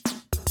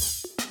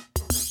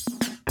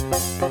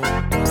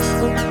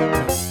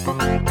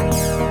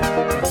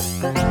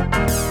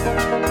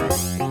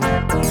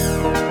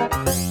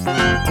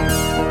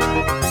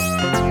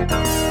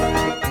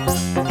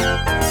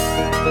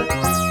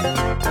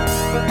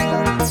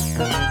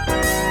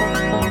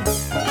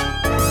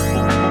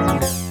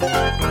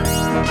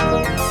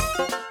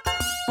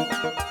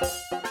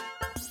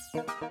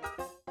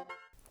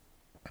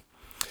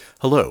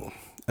Hello,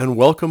 and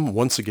welcome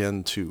once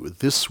again to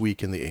This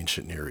Week in the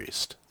Ancient Near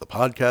East, the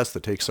podcast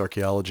that takes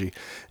archaeology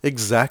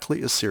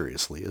exactly as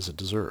seriously as it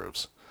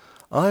deserves.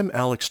 I'm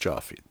Alex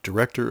Joffe,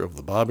 director of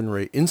the Bob and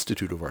Ray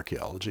Institute of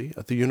Archaeology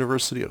at the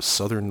University of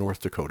Southern North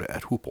Dakota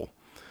at Hoople.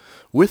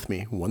 With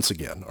me, once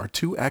again, are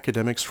two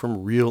academics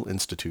from real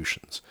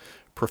institutions,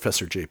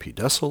 Professor J.P.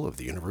 Dessel of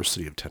the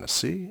University of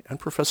Tennessee and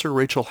Professor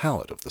Rachel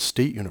Hallett of the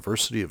State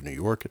University of New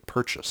York at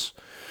Purchase.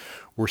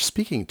 We're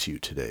speaking to you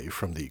today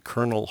from the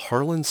Colonel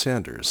Harlan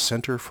Sanders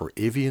Center for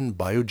Avian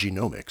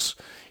Biogenomics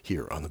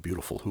here on the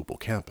beautiful Hoople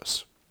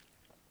campus.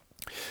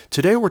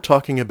 Today we're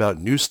talking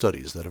about new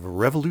studies that have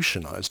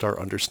revolutionized our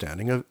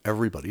understanding of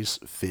everybody's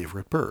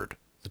favorite bird,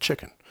 the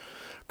chicken.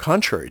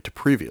 Contrary to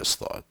previous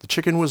thought, the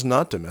chicken was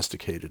not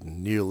domesticated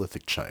in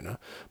Neolithic China,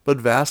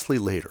 but vastly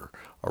later,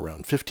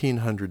 around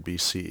 1500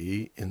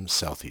 BCE in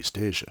Southeast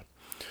Asia.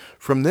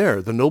 From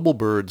there, the noble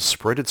bird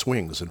spread its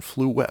wings and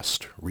flew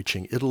west,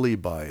 reaching Italy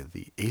by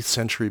the 8th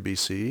century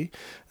BCE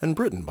and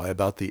Britain by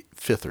about the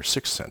 5th or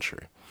 6th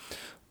century.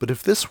 But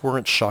if this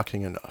weren't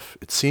shocking enough,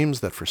 it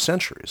seems that for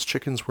centuries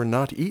chickens were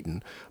not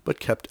eaten but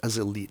kept as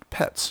elite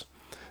pets.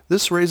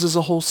 This raises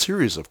a whole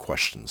series of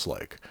questions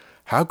like,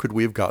 how could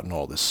we have gotten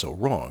all this so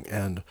wrong,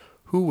 and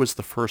who was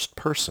the first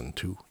person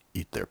to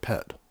eat their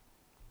pet?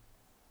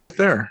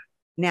 There.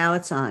 Now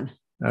it's on.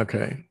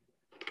 Okay.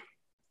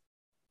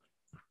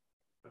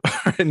 All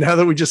right, now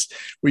that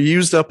we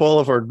used up all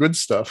of our good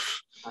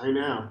stuff. I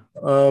know.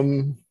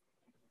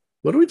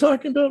 What are we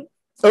talking about?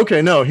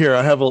 Okay, no, here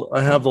I have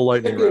the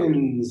lightning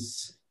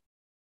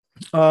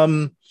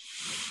round.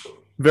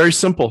 Very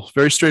simple,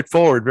 very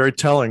straightforward, very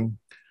telling.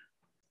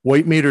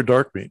 White meat or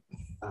dark meat?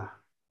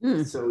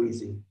 So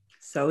easy.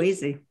 So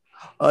easy.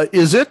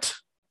 Is it?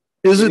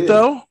 Is it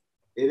though?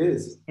 It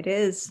is. It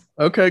is.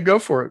 Okay, go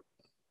for it.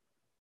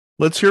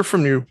 Let's hear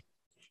from you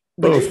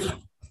both.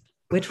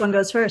 Which one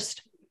goes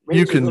first?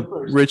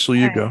 Rachel,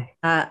 you go.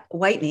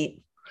 White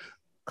meat,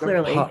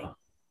 clearly.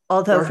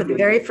 Although dark for the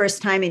very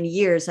first time in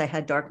years, I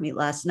had dark meat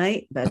last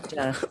night, but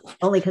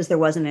only because there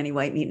wasn't any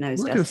white meat and I was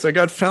Look at this, I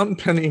got fountain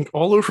pen ink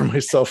all over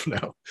myself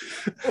now.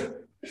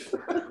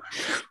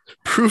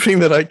 Proving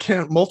that I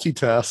can't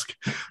multitask.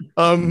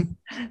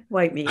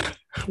 White meat.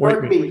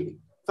 Dark meat.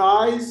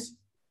 Thighs,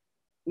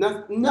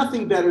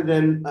 nothing better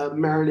than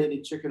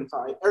marinated chicken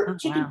thigh. Or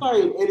chicken thigh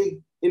in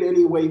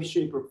any way,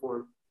 shape, or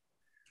form.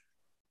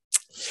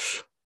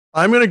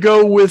 I'm going to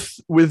go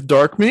with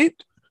dark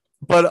meat,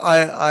 but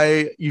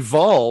I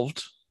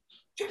evolved,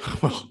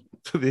 well,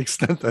 to the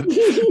extent that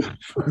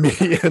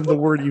me and the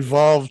word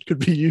evolved could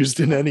be used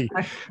in any.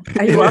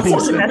 Are you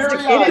also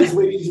domesticated,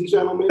 ladies and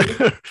gentlemen?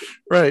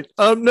 Right.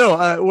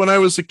 No, when I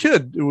was a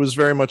kid, it was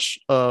very much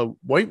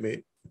white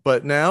meat,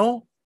 but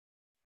now,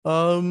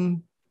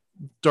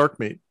 dark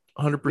meat,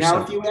 100%.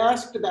 Now, if you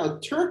asked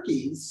about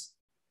turkeys,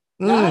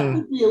 that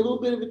would be a little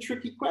bit of a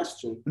tricky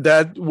question.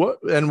 What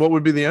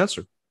would be the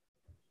answer?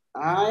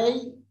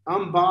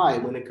 I'm bi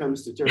when it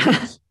comes to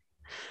turkeys.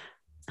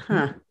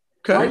 Huh.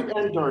 Okay. White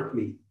and dark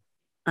meat.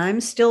 I'm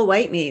still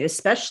white meat,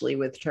 especially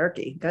with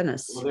turkey.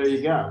 Goodness. Well, there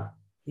you go.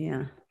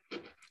 Yeah.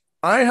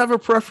 I have a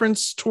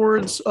preference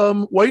towards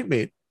white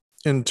meat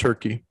in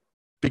turkey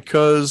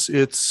because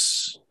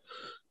it's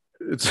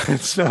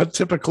not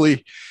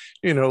typically,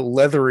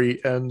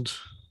 leathery and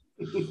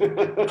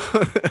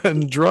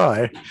and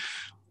dry,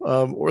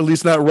 or at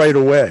least not right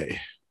away.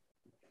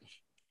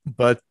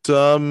 But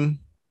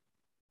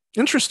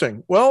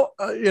interesting. Well,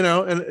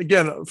 and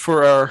again,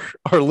 for our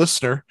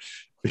listener,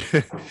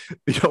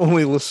 the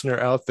only listener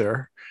out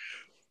there,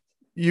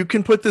 you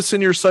can put this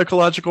in your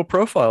psychological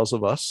profiles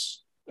of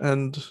us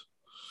and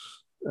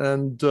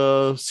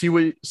see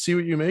what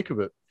you make of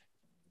it.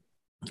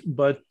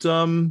 But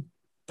but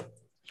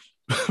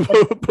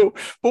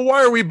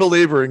why are we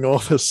belaboring all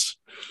this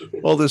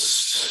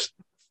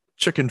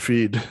chicken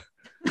feed?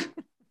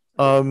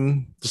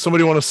 Does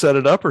somebody want to set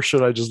it up, or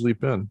should I just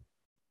leap in?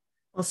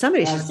 Well,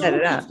 somebody should set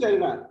it up. Set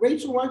it up.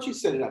 Rachel, why don't you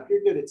set it up?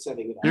 You're good at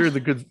setting it up. You're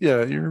the good,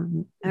 yeah. You're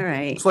all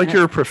right. It's like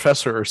you're a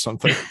professor or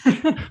something.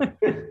 All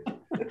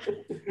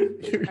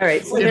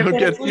right. So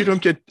you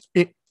don't get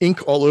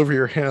ink all over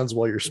your hands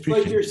while you're speaking.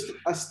 It's like you're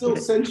a still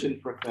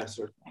sentient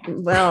professor.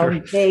 Well,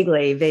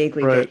 vaguely.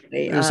 Right.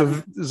 Vaguely. There's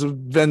a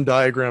Venn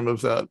diagram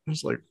of that.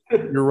 It's like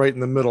you're right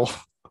in the middle.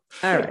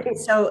 All right.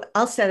 So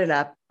I'll set it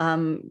up. I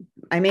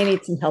may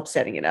need some help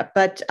setting it up,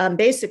 but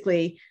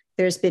basically,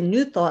 there's been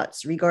new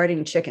thoughts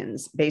regarding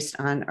chickens based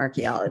on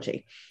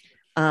archaeology.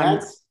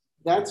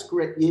 That's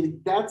great.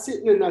 That's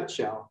it in a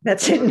nutshell.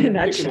 That's it in a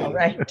nutshell,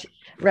 right?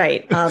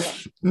 Right.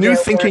 New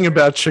thinking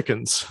about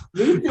chickens.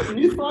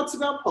 New thoughts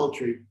about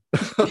poultry.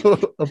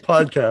 A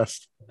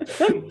podcast.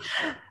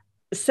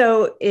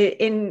 So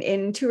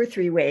in two or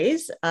three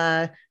ways.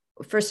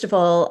 First of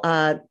all,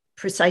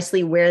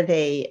 precisely where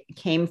they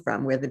came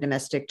from, where the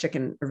domestic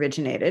chicken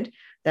originated.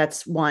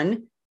 That's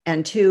one.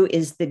 And two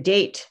is the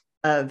date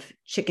of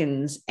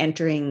chickens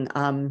entering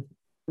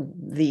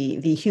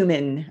the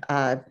human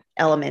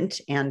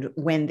element and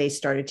when they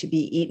started to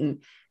be eaten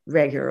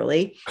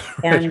regularly.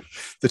 Right. And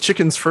The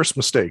chicken's first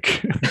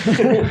mistake.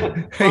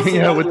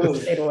 hanging out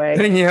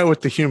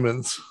with the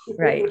humans.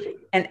 Right.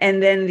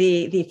 And then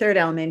the third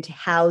element,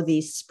 how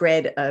the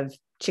spread of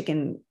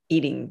chicken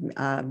eating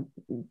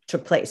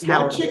took place.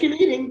 Not chicken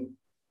eating.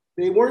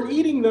 They weren't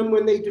eating them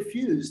when they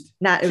diffused.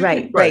 Not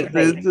chicken, right.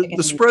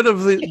 The spread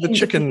of the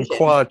chicken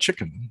qua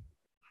chicken.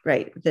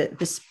 Right.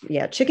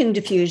 Chicken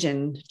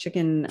diffusion,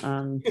 chicken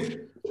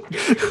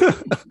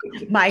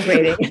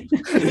migrating.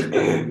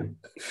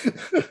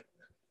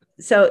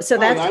 So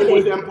that's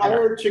with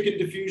Empire Chicken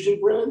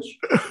Diffusion Branch.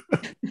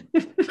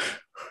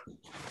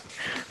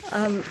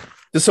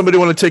 Does somebody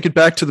want to take it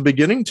back to the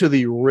beginning, to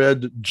the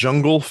red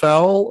jungle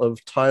fowl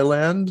of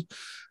Thailand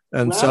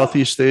and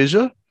Southeast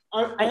Asia?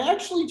 I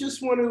actually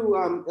just want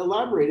to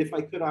elaborate, if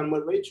I could, on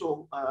what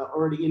Rachel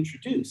already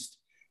introduced,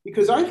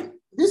 because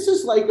this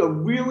is like a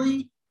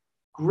really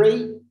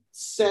great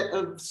set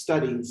of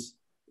studies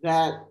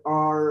that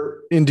are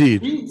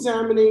indeed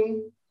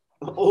re-examining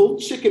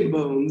old chicken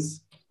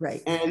bones,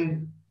 right,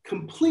 and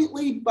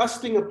completely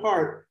busting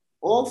apart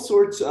all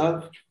sorts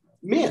of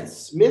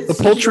myths. The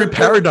poultry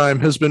paradigm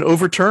has been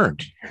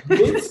overturned.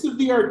 Myths of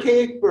the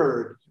archaic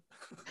bird.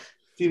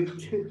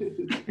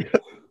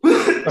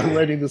 I'm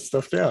writing this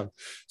stuff down.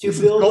 To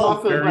build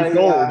off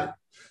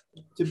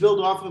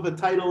of a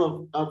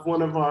title of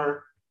one of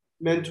our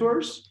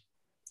mentors,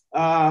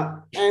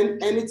 and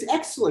it's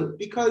excellent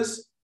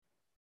because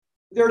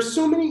there are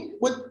so many.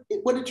 What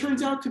it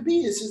turns out to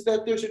be is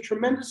that there's a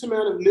tremendous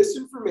amount of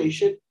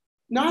misinformation,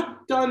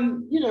 not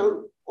done.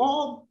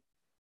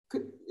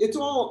 It's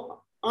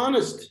all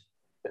honest,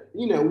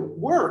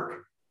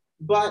 work,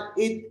 but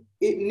it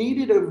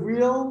needed a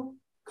real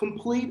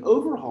complete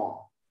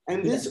overhaul.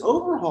 And this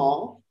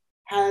overhaul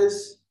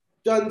has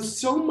done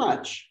so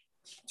much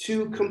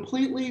to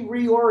completely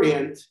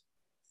reorient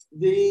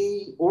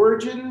the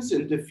origins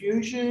and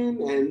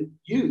diffusion and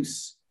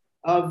use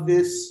of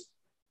this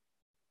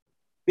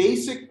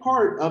basic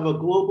part of a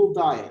global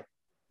diet.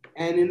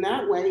 And in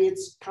that way,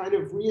 it's kind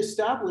of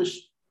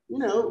reestablished,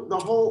 our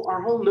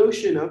whole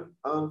notion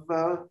of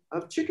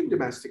chicken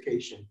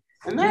domestication.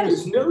 And that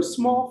is no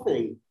small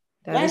thing.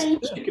 That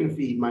ain't chicken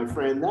feed, my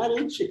friend. That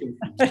ain't chicken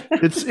feed.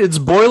 It's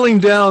boiling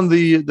down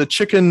the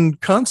chicken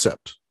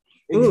concept.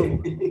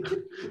 Exactly.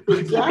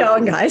 Keep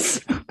going, guys.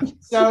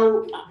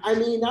 So, I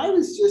mean, I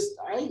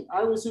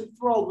was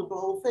enthralled with the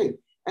whole thing.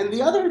 And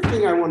the other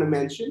thing I want to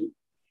mention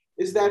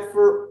is that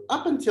for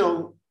up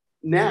until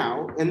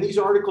now, and these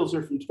articles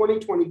are from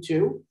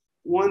 2022,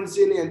 one's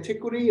in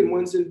Antiquity and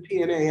one's in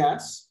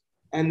PNAS,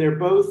 and they're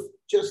both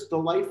just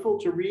delightful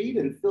to read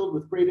and filled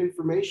with great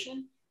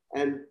information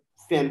and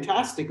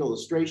fantastic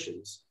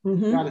illustrations.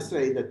 Mm-hmm. Got to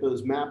say that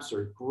those maps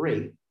are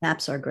great.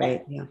 Maps are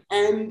great, yeah.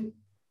 And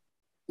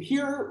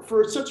here,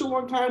 for such a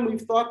long time,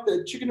 we've thought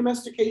that chicken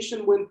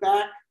domestication went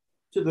back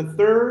to the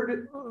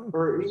third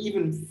or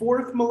even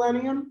fourth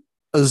millennium.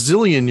 A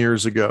zillion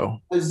years ago.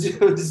 A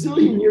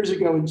zillion years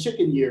ago in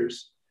chicken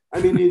years. I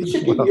mean, in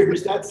chicken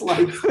years, that's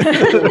like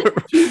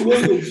 2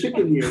 million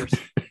chicken years.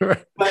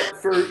 Right.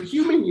 But for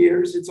human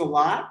years, it's a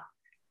lot.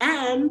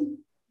 And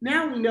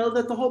now we know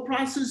that the whole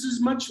process is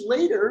much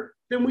later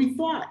than we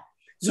thought.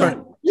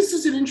 So This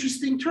is an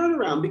interesting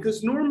turnaround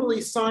because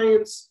normally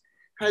science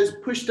has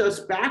pushed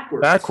us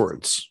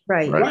backwards.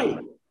 Right.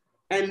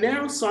 And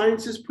now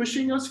science is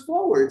pushing us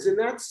forwards, and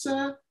that's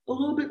a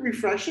little bit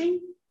refreshing.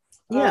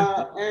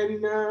 Yeah.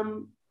 And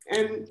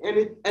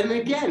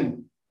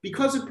again,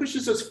 because it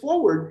pushes us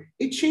forward,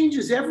 it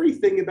changes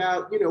everything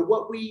about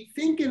what we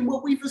think and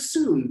what we've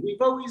assumed. We've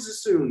always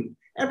assumed.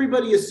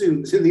 Everybody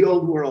assumes in the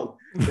old world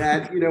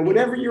that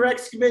whenever you're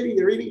excavating,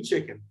 they're eating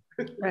chicken.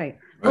 Right.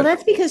 Well,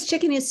 that's because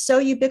chicken is so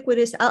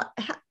ubiquitous.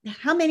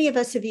 How many of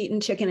us have eaten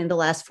chicken in the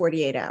last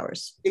 48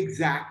 hours?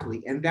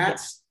 Exactly. And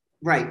that's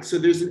right. So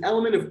there's an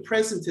element of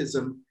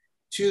presentism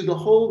to the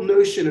whole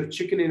notion of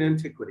chicken in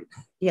antiquity.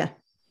 Yeah.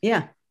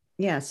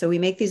 So we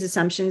make these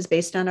assumptions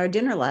based on our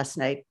dinner last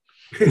night.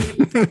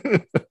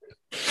 It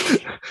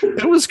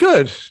was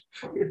good.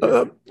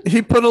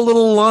 He put a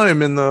little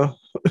lime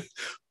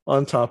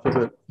on top of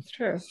it.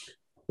 True.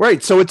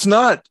 Right. So it's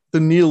not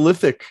the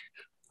Neolithic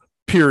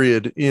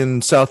period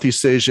in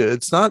Southeast Asia.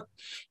 It's not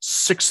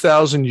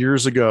 6,000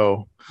 years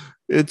ago.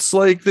 It's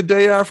like the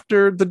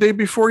day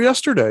before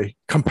yesterday,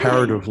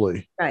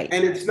 comparatively. Right.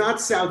 And it's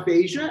not South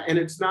Asia, and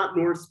it's not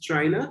North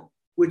China,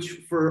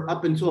 which for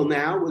up until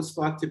now was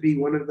thought to be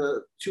one of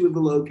the two of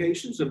the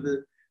locations of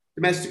the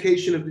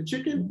domestication of the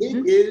chicken.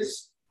 Mm-hmm. It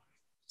is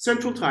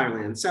Central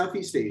Thailand,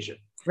 Southeast Asia.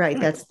 Right.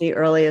 That's the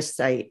earliest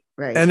site.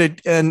 Right.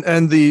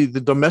 And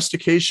the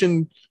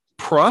domestication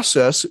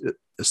process,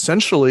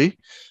 essentially,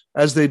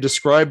 as they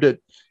described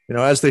it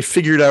as they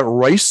figured out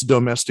rice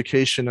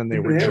domestication and they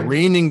were Yeah.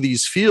 draining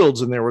these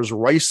fields and there was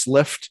rice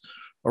left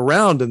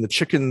around and the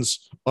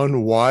chickens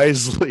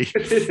unwisely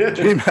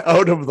came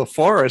out of the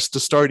forest to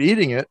start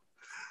eating it.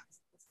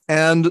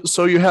 And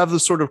so you have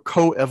this sort of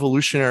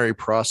co-evolutionary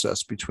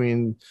process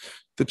between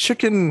the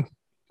chicken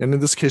and in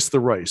this case, the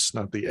rice,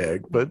 not the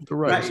egg, but the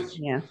rice. Right.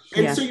 Yeah.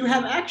 And Yeah. so you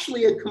have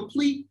actually a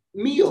complete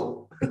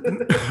meal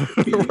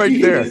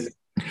Right there.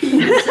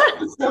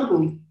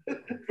 assembled,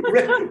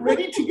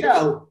 ready to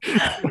go.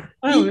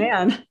 Oh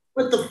man.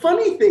 But the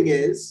funny thing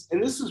is,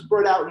 and this was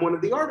brought out in one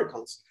of the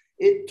articles,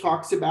 it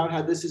talks about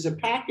how this is a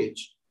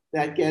package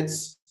that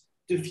gets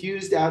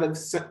diffused out of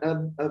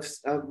central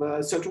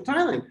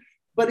Thailand.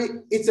 But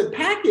it's a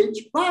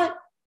package, but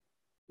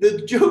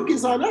the joke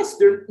is on us.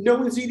 No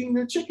one's eating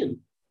the chicken.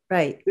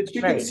 Right. The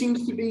chicken Right.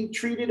 seems to be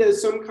treated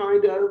as some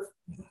kind of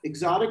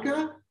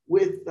exotica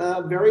with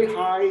very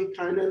high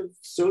kind of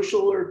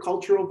social or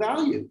cultural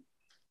value.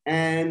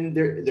 And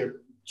their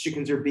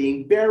chickens are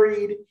being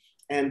buried,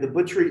 and there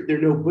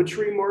are no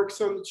butchery marks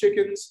on the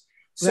chickens.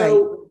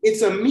 So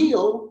it's a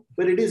meal,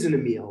 but it isn't a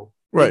meal.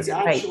 Right. It's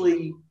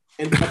actually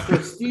a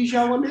prestige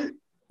element.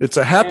 It's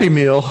a happy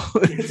meal.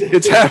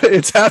 It's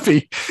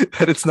happy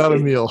that it's not a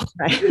meal.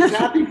 Right. It's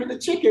happy for the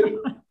chicken.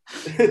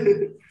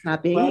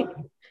 Not being But-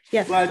 eaten.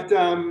 Yeah. But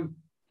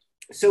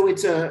so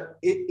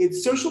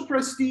it's social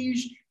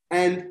prestige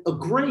and a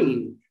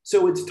grain.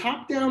 So it's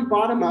top down,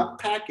 bottom up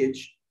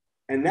package,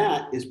 and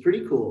that is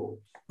pretty cool.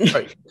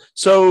 Right.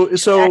 So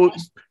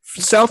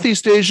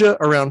Southeast Asia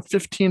around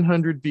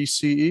 1500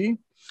 BCE,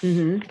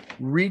 Mhm.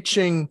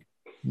 reaching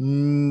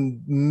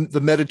the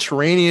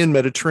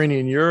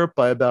Mediterranean Europe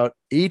by about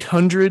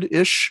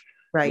 800-ish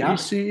Right. Yeah.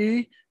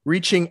 BCE,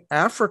 reaching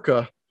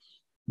Africa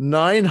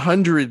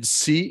 900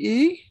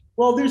 CE.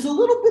 Well, there's a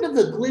little bit of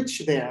a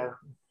glitch there,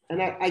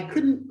 and I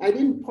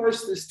didn't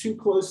parse this too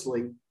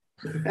closely.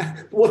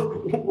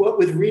 what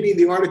with reading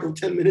the article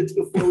 10 minutes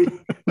before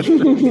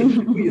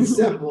we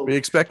assembled. We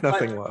expect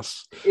nothing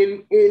less.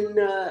 In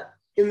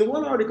the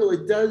one article,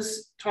 it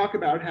does talk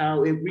about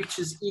how it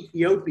reaches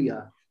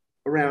Ethiopia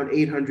around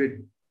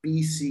 800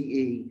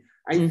 BCE.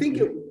 I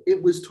think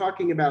it was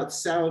talking about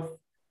South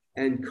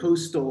and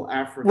coastal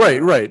Africa.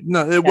 Right.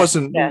 No, it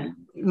wasn't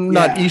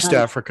not Yeah. East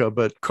Africa,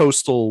 but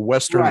coastal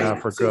Western Right.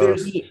 Africa, So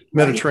there's-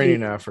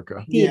 Mediterranean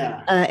Africa. The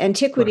Yeah.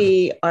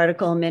 Antiquity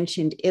article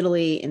mentioned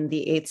Italy in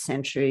the 8th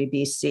century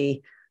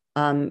BC,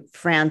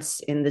 France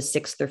in the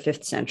 6th or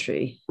 5th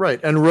century. Right.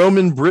 And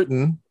Roman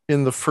Britain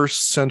in the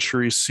 1st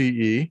century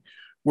CE,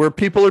 where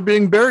people are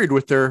being buried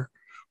with their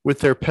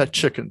pet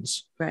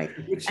chickens. Right.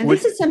 Which- And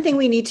this is something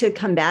we need to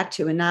come back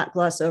to and not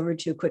gloss over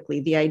too quickly,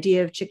 the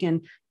idea of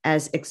chicken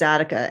as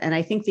exotica. And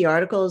I think the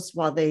articles,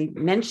 while they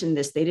mentioned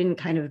this, they didn't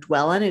kind of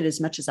dwell on it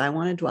as much as I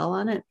want to dwell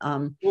on it.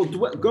 Well,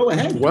 go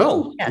ahead.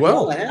 Well,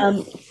 Go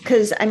ahead.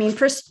 Because I mean,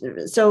 first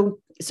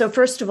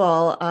of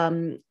all,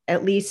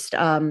 at least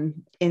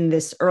in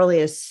this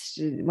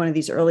one of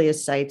these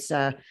earliest sites,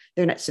 they're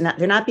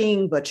not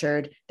being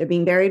butchered. They're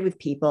being buried with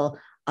people.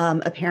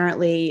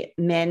 Apparently,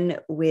 men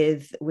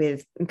with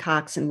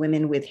cocks and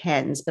women with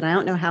hens, but I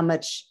don't know how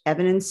much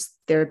evidence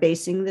they're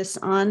basing this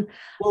on.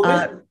 Well,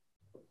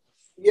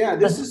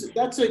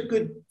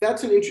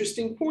 that's an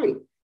interesting point,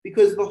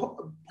 because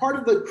part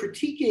of the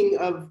critiquing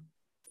of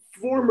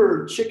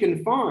former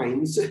chicken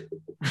finds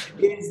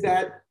is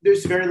that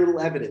there's very little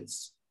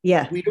evidence.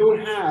 Yeah. We don't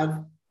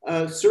have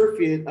a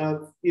surfeit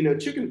of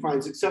chicken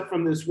finds except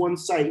from this one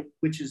site,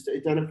 which is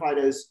identified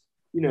as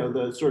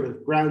the sort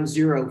of ground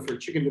zero for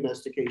chicken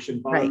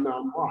domestication, Ban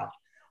Nam Wat.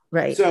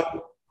 Right.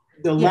 So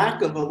the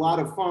lack of a lot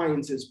of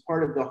finds is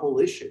part of the whole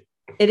issue.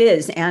 It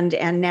is. And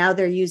now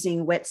they're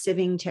using wet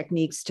sieving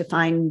techniques to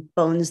find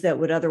bones that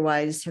would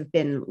otherwise have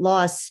been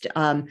lost,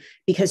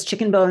 because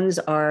chicken bones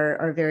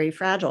are very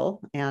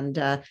fragile. And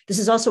this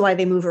is also why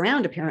they move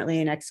around, apparently,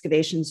 in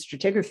excavation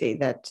stratigraphy,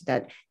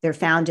 that they're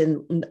found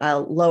in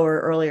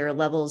earlier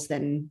levels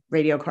than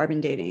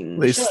radiocarbon dating.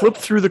 They slip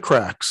through the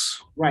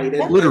cracks, Right.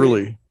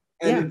 literally.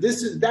 And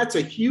that's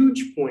a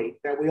huge point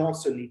that we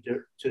also need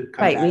to come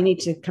Right. back. We need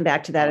to come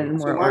back to that in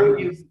So more. why don't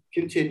you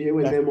continue,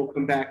 and then we'll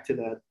come back to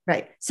that.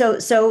 Right.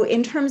 So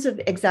in terms of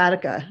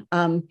exotica,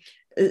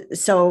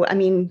 so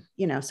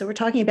we're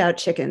talking about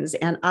chickens,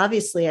 and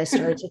obviously I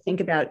started to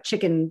think about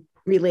chicken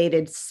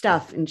related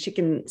stuff and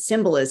chicken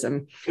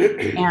symbolism.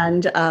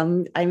 And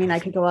I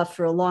could go off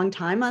for a long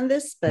time on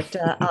this, but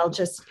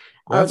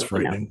That's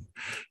frightening.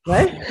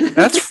 What?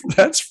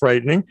 That's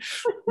frightening.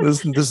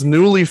 This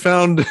newly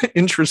found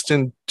interest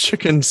in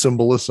chicken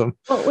symbolism.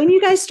 Well, when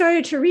you guys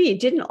started to read,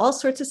 didn't all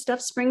sorts of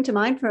stuff spring to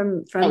mind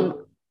from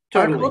our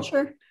Totally.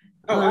 culture?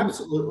 Oh,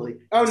 absolutely.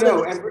 Oh,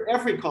 no,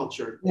 every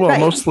culture. Well, Right.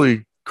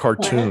 mostly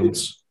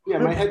cartoons. Yeah,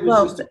 my head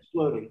was just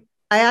exploding.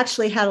 I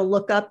actually had to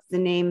look up the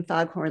name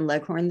Foghorn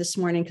Leghorn this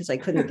morning because I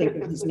couldn't think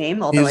of his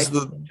name. Although He's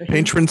the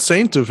patron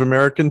saint of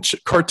American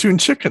cartoon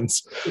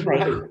chickens.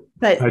 Right.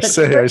 But I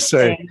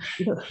say.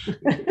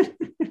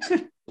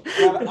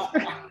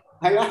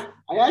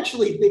 I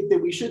actually think that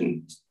we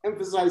shouldn't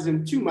emphasize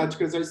him too much,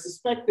 because I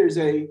suspect there's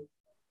a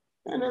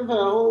kind of a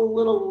whole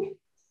little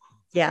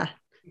Yeah.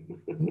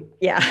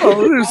 Yeah.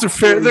 Oh,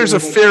 there's a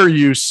fair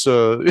use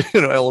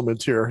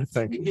element here, I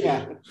think.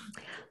 Yeah.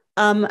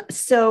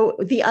 So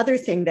the other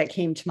thing that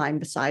came to mind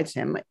besides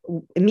him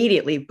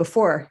immediately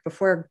before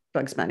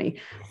Bugs Bunny,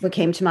 what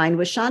came to mind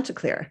was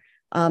Chanticleer,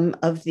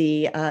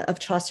 of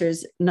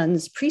Chaucer's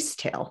Nun's Priest's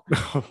Tale.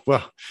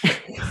 Well,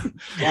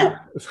 Yeah.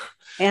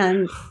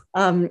 And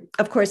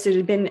of course, it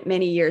had been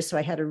many years, so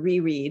I had to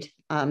reread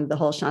the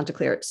whole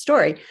Chanticleer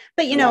story.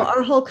 But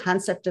our whole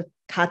concept of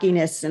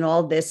cockiness and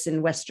all this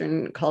in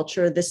Western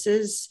culture, this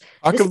is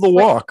cock of the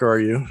walk, are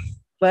you?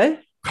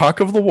 What?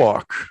 Cock of the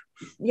walk.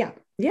 Yeah.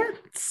 Yeah.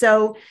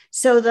 So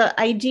the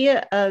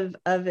idea of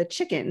a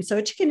chicken, so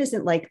a chicken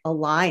isn't like a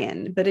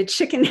lion, but a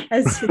chicken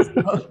has its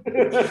own.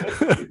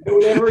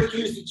 Don't ever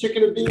accuse the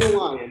chicken of being a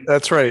lion.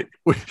 That's right.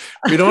 We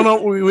don't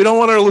know, we don't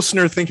want our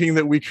listener thinking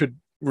that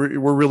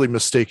we're really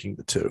mistaking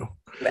the two.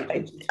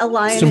 A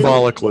lion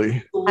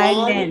Symbolically. a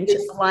lion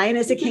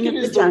is a king of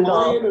the jungle.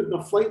 The lion of the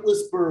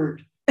flightless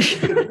bird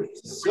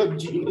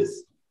subgenus.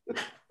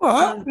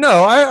 Well,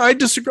 no, I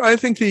disagree. I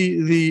think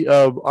the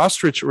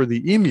ostrich or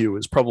the emu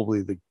is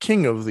probably the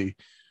king of the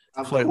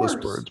flightless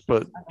birds.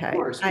 But Okay. Of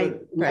course,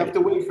 but we have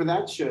to wait for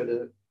that show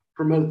to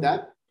promote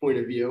that point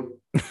of view.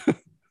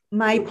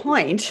 My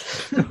point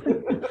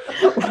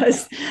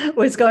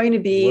was going to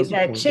be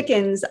that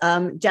chickens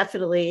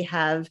definitely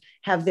have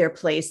their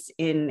place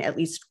in at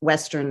least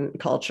Western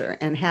culture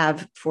and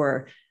have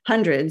for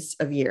hundreds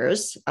of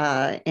years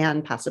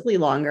and possibly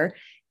longer.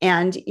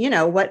 And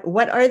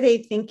what are they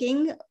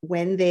thinking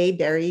when they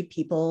bury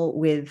people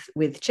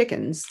with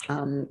chickens?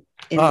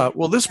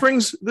 Well, this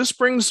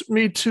brings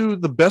me to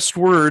the best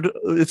word.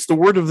 It's the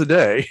word of the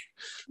day.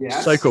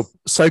 Yes.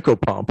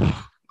 Psychopomp.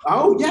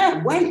 Oh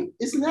yeah, wait!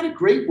 Isn't that a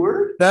great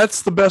word?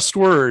 That's the best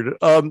word.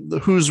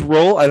 Whose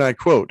role, and I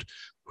quote,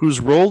 whose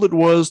role it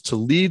was to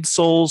lead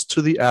souls to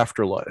the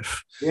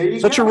afterlife.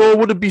 Such a role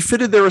would have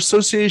befitted their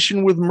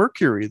association with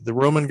Mercury, the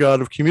Roman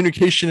god of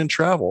communication and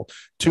travel,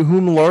 to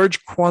whom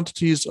large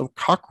quantities of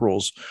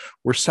cockerels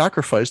were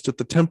sacrificed at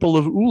the temple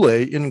of Ule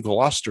in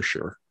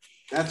Gloucestershire.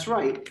 That's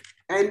right,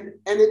 and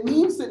it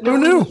means that Who no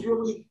knew?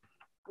 one's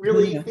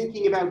really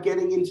thinking about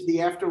getting into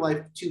the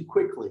afterlife too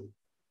quickly,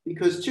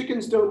 because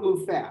chickens don't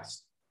move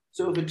fast.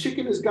 So if a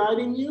chicken is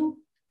guiding you,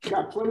 you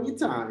got plenty of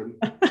time.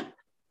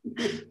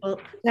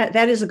 Well,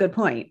 that is a good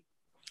point.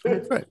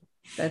 Right.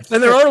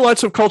 And there are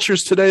lots of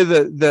cultures today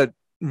that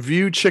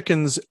view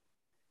chickens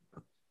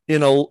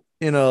in a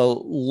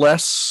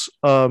less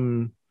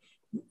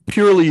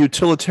purely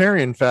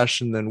utilitarian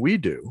fashion than we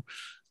do.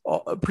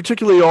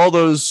 Particularly all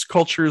those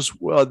cultures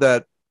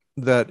that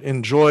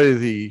enjoy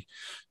the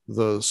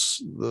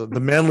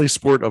manly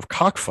sport of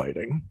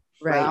cockfighting.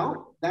 Right.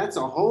 Well, that's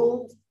a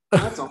whole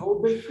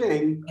big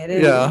thing. It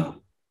is. Yeah.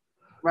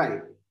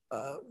 Right.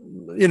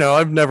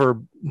 I've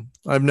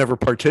never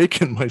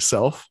partaken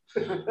myself,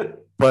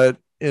 but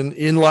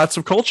in lots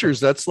of cultures,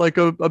 that's like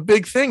a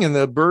big thing. And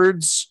the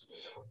birds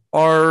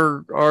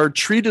are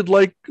treated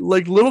like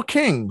little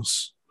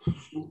kings.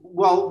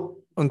 Well,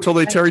 until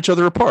they tear each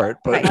other apart.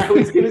 But I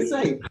was going to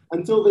say,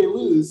 until they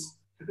lose.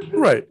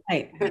 Right.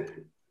 Right.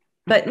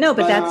 But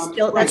that's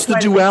still, that's the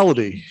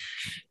duality.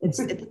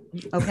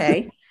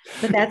 Okay.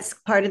 But that's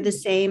part of the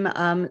same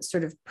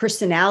sort of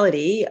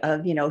personality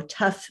of,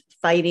 tough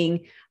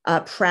fighting,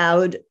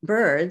 proud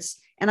birds.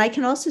 And I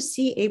can also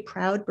see a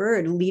proud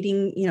bird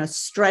leading,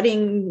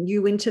 strutting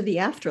you into the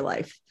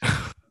afterlife.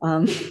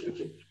 I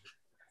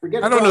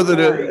don't know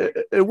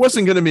that it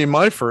wasn't going to be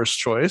my first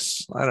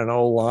choice. I don't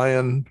know, a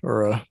lion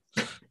or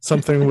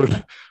something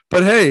would,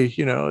 but hey,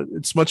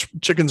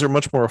 chickens are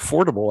much more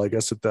affordable, I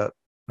guess, at that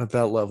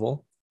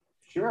level.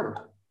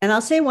 Sure. And I'll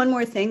say one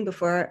more thing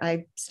before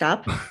I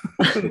stop.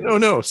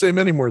 No, say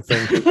many more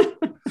things.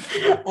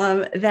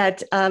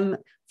 That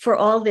for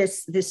all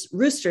this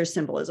rooster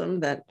symbolism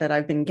that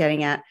I've been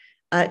getting at,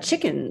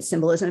 chicken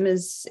symbolism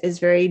is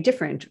very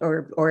different.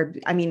 Or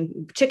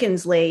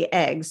chickens lay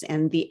eggs,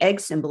 and the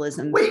egg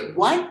symbolism. Wait,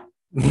 what?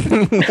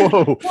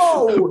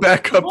 Whoa!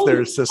 Back up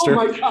there, sister.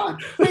 Oh my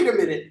God! Wait a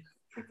minute.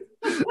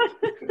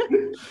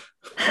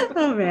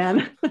 Oh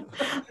man!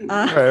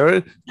 All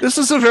right. This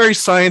is a very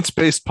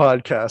science-based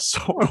podcast, so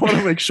I want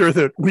to make sure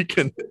that we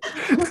can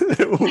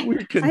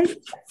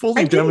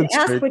fully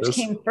demonstrate ask which this.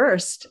 Came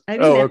first.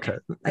 Okay.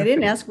 I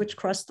didn't ask which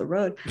crossed the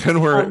road.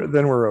 Then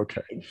we're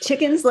okay.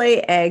 Chickens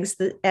lay eggs.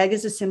 The egg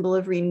is a symbol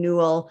of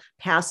renewal,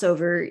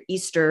 Passover,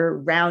 Easter,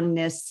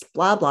 roundness,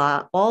 blah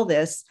blah. All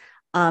this.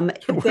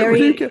 Where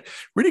do you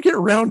get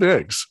round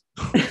eggs?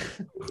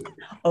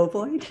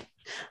 Ovoid.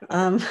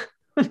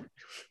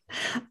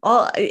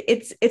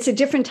 It's a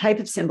different type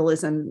of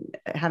symbolism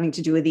having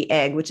to do with the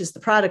egg, which is the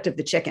product of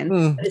the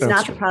chicken, but it's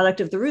not the product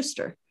of the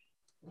rooster.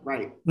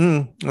 Right.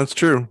 That's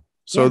true.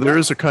 So there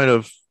is a kind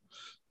of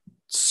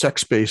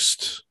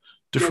sex-based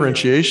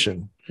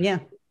differentiation. Yeah.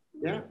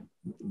 Yeah.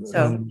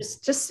 So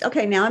just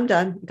okay. Now I'm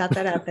done. Got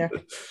that out there.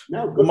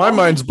 No, well, my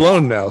mind's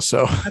blown now.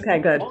 So okay,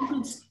 good.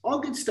 All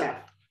good stuff.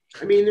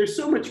 I mean, there's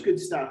so much good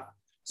stuff.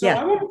 So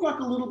I want to talk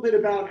a little bit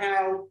about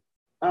how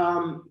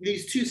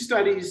these two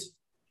studies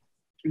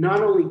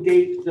not only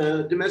date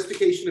the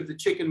domestication of the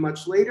chicken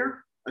much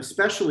later,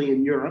 especially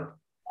in Europe,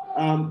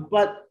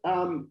 but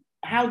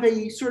how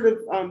they sort of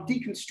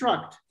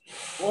deconstruct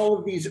all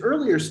of these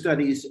earlier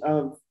studies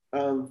of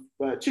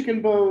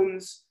chicken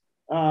bones,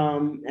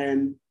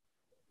 and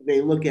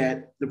they look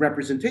at the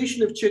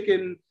representation of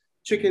chickens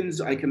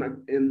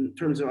in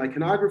terms of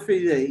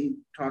iconography. They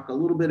talk a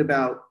little bit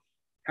about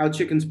how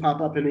chickens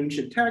pop up in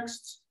ancient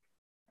texts,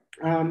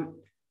 and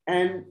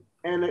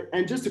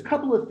just a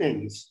couple of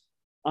things.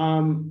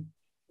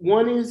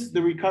 One is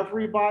the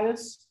recovery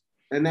bias,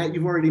 and that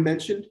you've already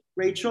mentioned,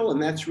 Rachel,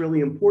 and that's really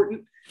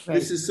important. Right.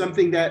 This is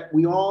something that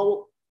we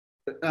all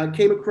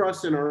came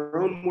across in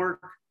our own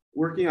work,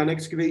 working on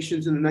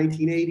excavations in the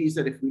 1980s,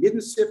 that if we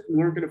didn't sift, we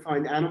weren't going to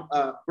find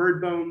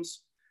bird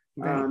bones,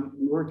 right.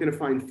 We weren't going to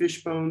find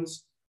fish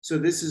bones. So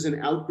this is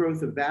an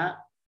outgrowth of that.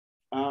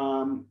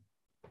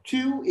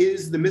 Two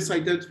is the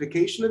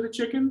misidentification of the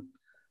chicken,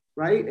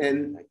 right?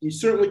 And you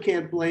certainly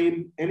can't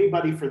blame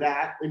anybody for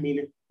that. I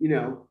mean,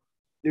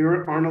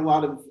 there aren't a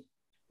lot of,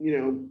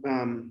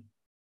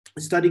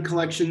 study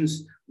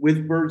collections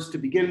with birds to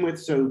begin with.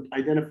 So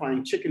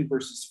identifying chicken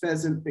versus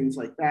pheasant, things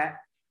like that.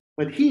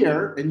 But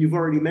here, and you've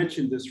already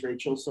mentioned this,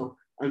 Rachel, so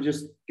I'm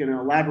just going to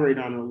elaborate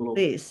on it a little.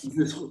 Please.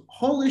 This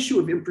whole issue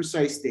of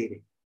imprecise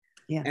dating.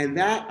 Yeah. And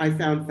that I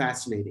found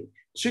fascinating.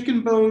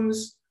 Chicken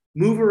bones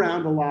move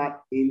around a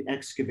lot in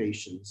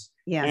excavations.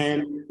 Yeah.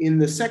 And in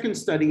the second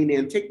study in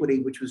antiquity,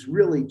 which was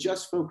really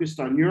just focused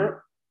on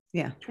Europe,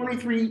 they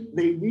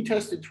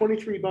retested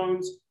 23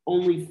 bones.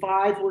 Only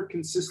 5 were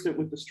consistent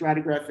with the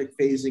stratigraphic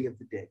phasing of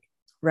the dig.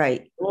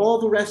 Right. All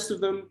the rest of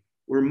them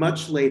were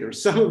much later,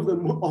 some of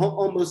them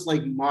almost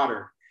like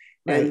modern.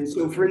 Right. And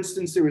so, for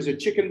instance, there was a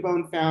chicken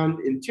bone found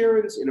in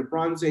Tiryns in a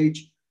Bronze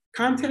Age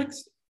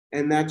context,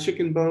 and that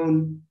chicken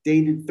bone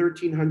dated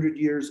 1,300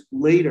 years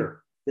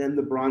later than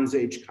the Bronze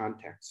Age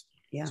context.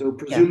 Yeah. So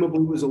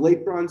presumably it was a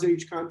late Bronze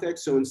Age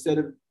context. So instead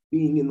of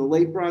being in the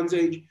late Bronze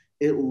Age,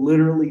 it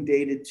literally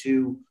dated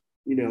to,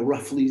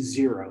 roughly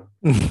 0.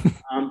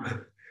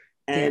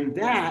 And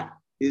that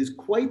is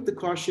quite the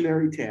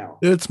cautionary tale.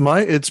 It's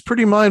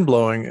pretty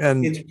mind-blowing,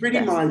 and it's pretty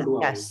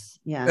mind-blowing. Yes.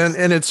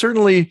 And it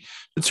certainly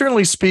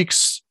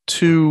speaks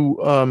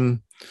to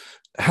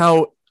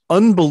how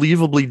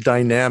unbelievably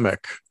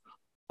dynamic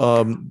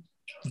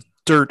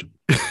dirt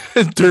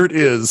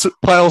is,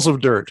 piles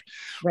of dirt,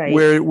 right,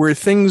 where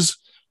things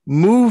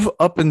move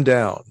up and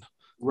down,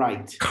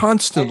 right,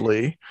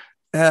 constantly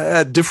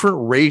at different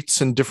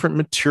rates and different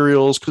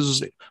materials,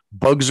 because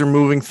bugs are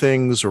moving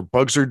things, or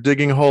bugs are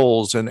digging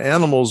holes, and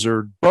animals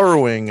are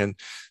burrowing, and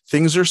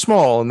things are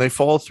small and they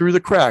fall through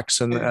the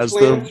cracks. And as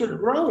plants are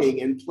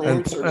growing, and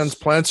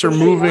plants are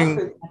moving,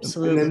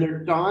 and then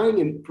they're dying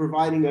and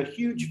providing a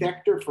huge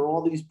vector for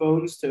all these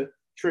bones to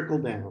trickle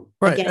down.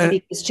 Right. Again,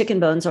 because chicken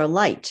bones are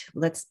light.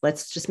 Let's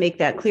just make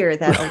that clear,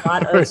 that a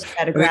lot of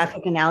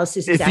stratigraphic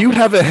analysis is if you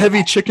have a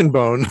heavy chicken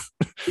bone,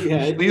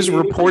 please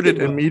report it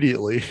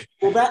immediately.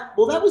 Well, that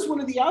was one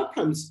of the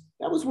outcomes.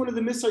 That was one of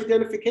the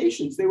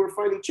misidentifications. They were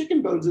finding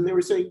chicken bones and they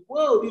were saying,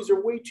 whoa, these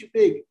are way too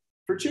big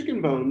for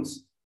chicken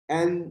bones.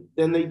 And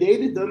then they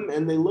dated them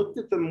and they looked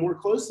at them more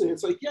closely. And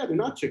it's like, yeah, they're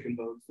not chicken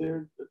bones.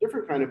 They're a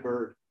different kind of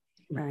bird.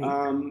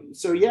 Right.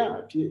 So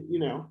yeah,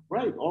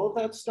 right, all of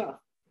that stuff.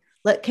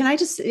 Can I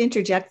just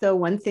interject though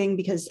one thing,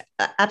 because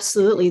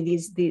absolutely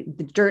the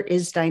dirt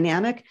is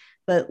dynamic,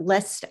 but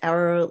lest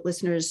our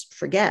listeners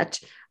forget,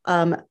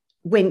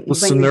 when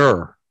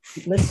listener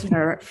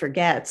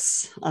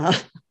forgets,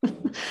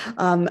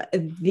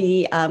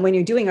 when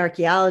you're doing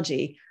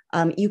archaeology,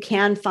 you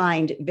can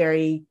find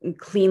very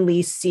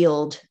cleanly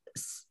sealed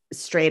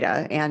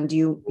strata, and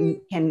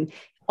you can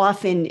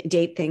often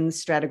date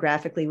things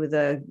stratigraphically with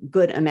a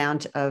good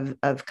amount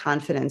of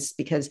confidence,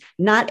 because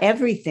not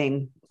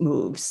everything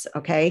moves.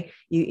 Okay.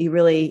 You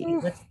really,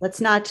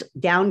 let's not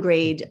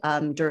downgrade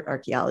dirt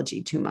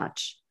archaeology too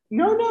much.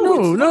 No.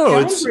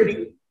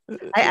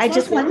 I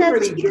just want that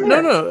to be clear.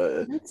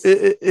 No.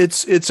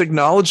 It's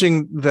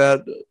acknowledging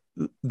that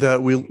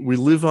we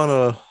live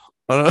on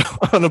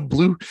a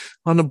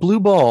blue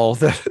ball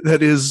that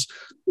is,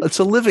 it's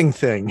a living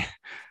thing.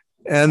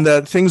 And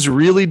that things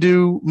really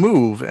do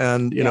move,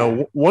 and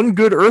one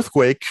good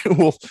earthquake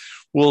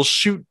will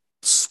shoot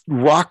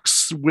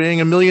rocks weighing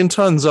 1 million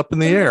tons up in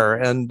the air,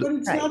 but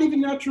it's not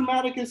even that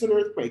dramatic as an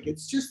earthquake.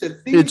 It's just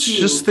that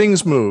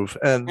things move,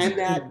 and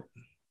that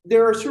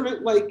there are sort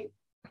of like,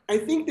 I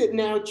think that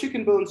now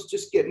chicken bones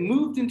just get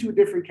moved into a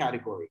different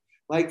category.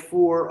 Like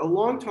for a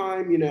long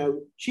time,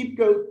 sheep,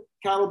 goat,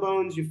 cattle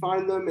bones, you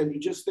find them and you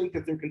just think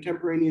that they're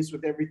contemporaneous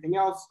with everything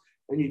else.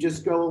 And you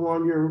just go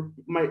along your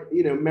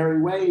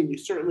merry way, and you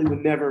certainly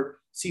would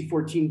never see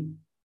 14,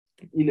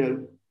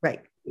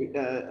 right,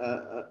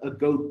 a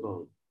goat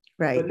bone.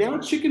 Right. But now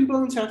chicken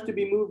bones have to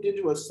be moved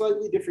into a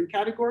slightly different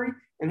category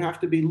and have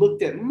to be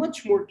looked at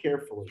much more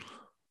carefully.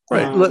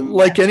 Right.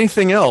 Like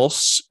anything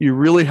else, you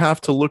really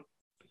have to look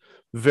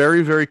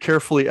very, very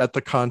carefully at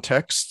the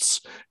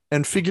contexts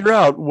and figure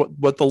out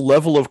what the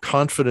level of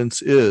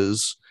confidence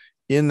is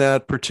in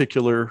that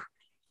particular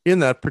in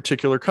that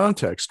particular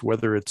context,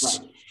 whether it's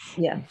Right.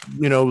 Yeah.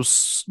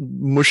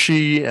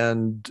 mushy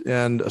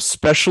and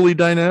especially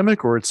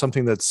dynamic, or it's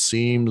something that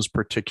seems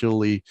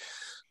particularly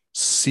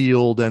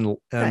sealed and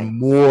Right.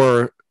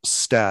 more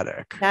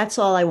static. That's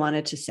all I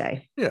wanted to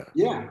say. Yeah.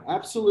 Yeah,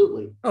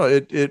 absolutely. Oh,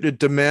 it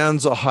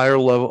demands a higher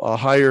level, a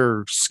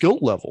higher skill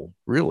level,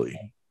 really.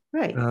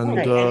 Right. And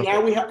right.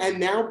 And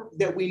now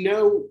that we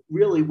know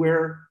really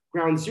where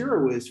ground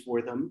zero is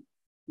for them,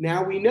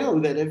 now we know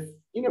that if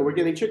we're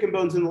getting chicken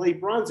bones in the late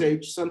Bronze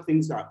Age,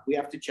 something's up. We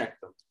have to check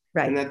them.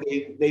 Right. And that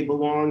they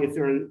belong, if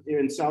they're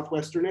in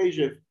Southwestern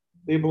Asia,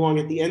 they belong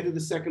at the end of the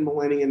second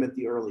millennium at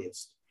the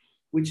earliest.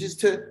 Which is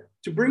to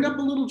bring up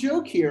a little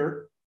joke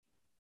here.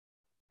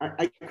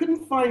 I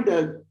couldn't find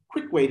a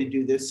quick way to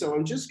do this, so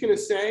I'm just going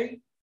to say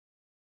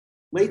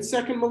late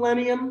second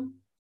millennium,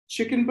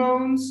 chicken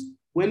bones.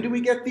 When do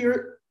we get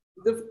the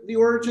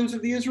origins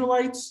of the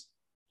Israelites?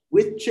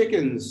 With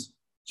chickens.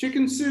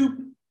 Chicken soup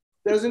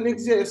doesn't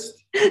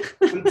exist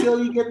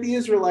until you get the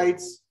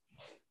Israelites.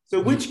 So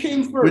which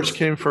came first? Which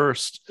came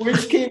first?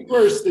 Which came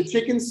first, the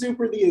chicken soup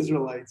or the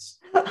Israelites?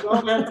 That's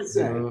all I have to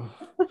say.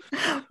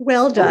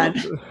 Well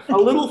done. A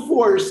little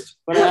forced,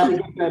 but I have to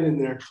get that in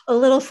there. A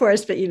little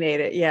forced, but you made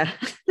it. Yeah.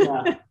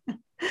 Yeah.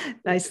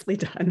 Nicely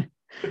done.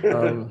 I'm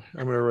going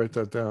to write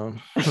that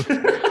down.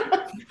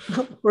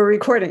 We're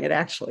recording it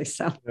actually.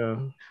 So. Yeah.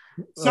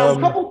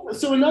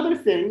 So another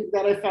thing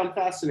that I found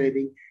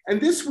fascinating, and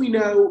this we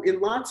know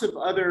in lots of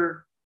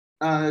other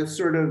I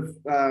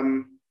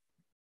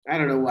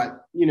don't know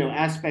what,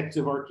 aspects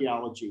of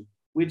archaeology,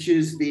 which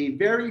is the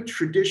very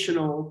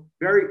traditional,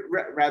 very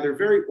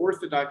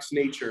orthodox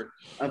nature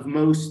of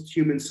most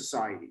human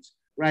societies,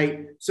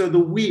 right? So the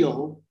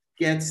wheel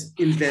gets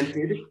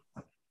invented,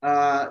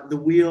 but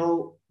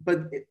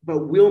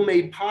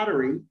wheel-made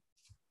pottery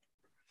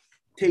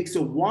takes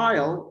a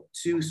while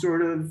to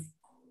sort of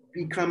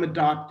become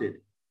adopted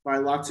by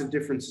lots of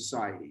different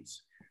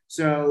societies.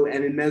 So,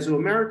 and in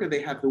Mesoamerica,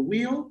 they have the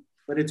wheel,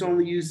 but it's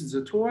only used as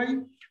a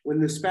toy. When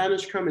the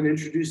Spanish come and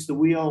introduce the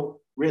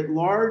wheel writ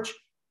large,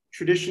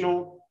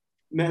 traditional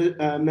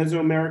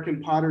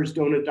Mesoamerican potters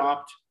don't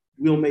adopt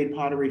wheel-made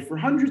pottery for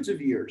hundreds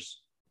of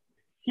years.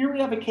 Here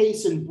we have a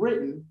case in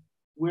Britain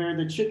where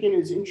the chicken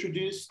is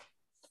introduced,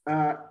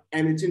 and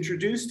it's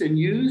introduced and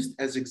used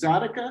as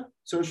exotica,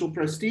 social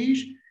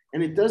prestige,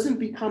 and it doesn't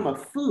become a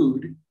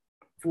food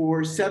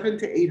for 700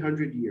 to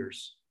 800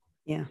 years.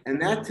 Yeah.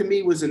 And that to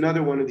me was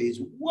another one of these,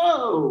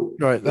 whoa.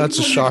 Right, that's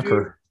a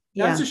shocker.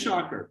 That's a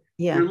shocker.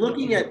 Yeah. You're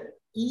looking at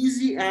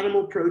easy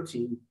animal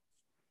protein,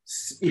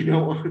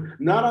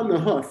 not on the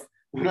hoof,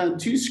 but on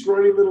two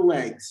scrawny little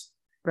legs.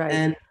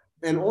 Right.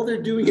 And all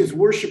they're doing is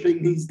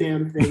worshiping these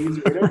damn things,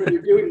 whatever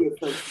they're doing with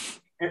them,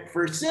 and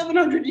for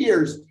 700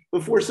 years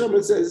before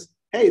someone says,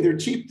 hey, they're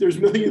cheap, there's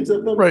millions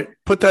of them. Right.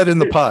 Put that in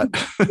the pot.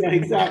 Yeah,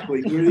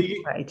 exactly.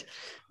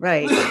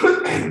 Right.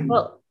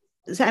 Well,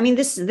 so, I mean,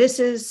 this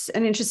is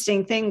an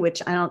interesting thing,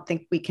 which I don't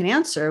think we can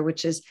answer,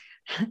 which is,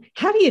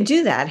 how do you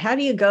do that? How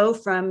do you go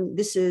from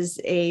this is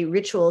a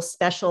ritual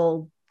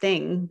special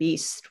thing,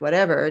 beast,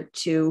 whatever,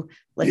 to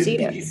let's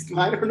eat it?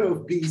 I don't know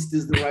if beast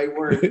is the right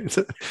word. It's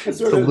a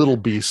little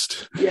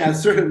beast. Yeah,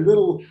 sort of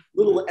little.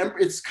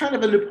 It's kind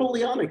of a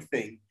Napoleonic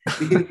thing.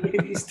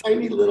 These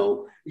tiny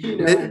little,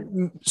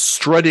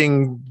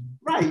 strutting.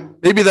 Right.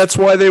 Maybe that's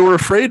why they were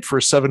afraid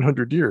for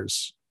 700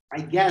 years.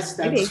 I guess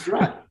that's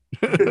strut.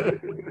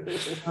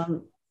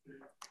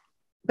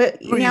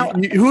 But now,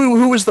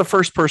 who was the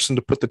first person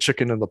to put the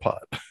chicken in the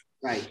pot?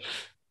 Right.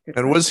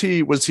 And was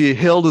he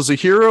hailed as a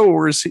hero,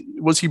 or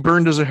was he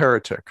burned as a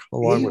heretic?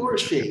 He or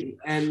she.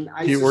 And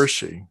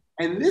she.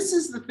 And this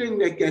is the thing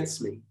that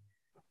gets me.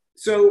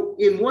 So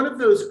in one of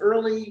those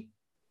early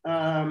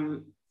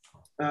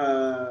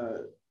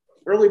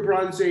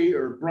Bronze Age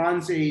or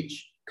Bronze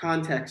Age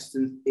contexts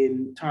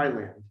in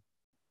Thailand,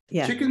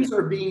 chickens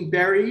are being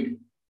buried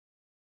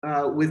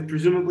with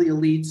presumably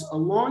elites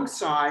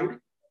alongside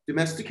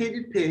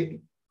domesticated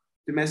pig,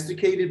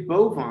 domesticated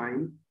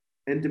bovine,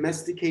 and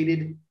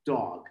domesticated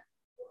dog.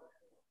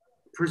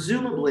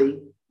 Presumably,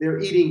 they're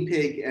eating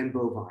pig and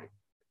bovine,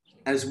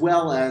 as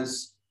well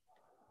as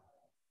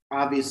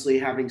obviously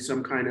having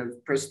some kind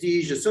of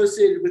prestige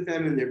associated with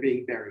them, and they're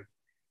being buried.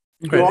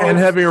 Right, and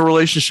having a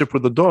relationship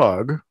with the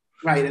dog.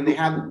 Right, and they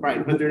have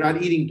but they're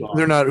not eating dogs.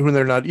 They're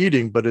not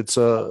eating, but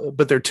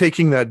but they're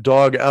taking that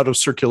dog out of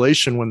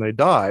circulation when they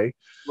die.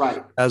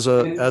 Right. As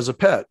a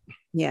pet.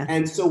 Yeah.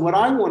 And so what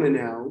I want to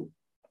know,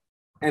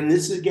 and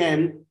this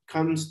again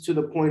comes to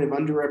the point of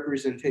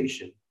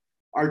underrepresentation,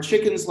 are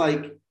chickens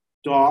like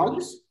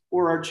dogs,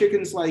 or are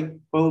chickens like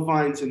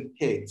bovines and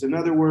pigs? In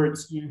other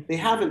words, they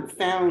haven't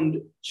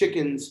found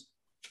chickens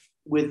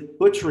with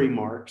butchery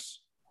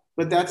marks,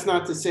 but that's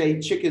not to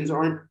say chickens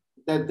aren't,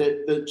 that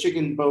the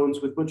chicken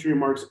bones with butchery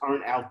marks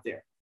aren't out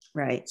there.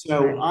 Right.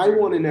 So I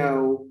want to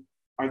know,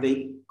 are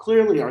they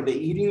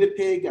eating the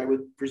pig? I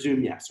would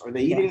presume yes. Are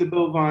they eating the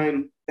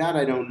bovine? That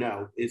I don't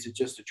know. Is it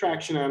just a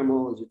traction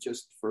animal? Is it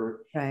just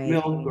for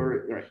milk?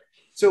 Right.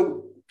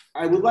 So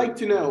I would like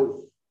to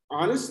know,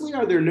 honestly,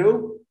 are there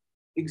no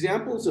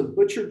examples of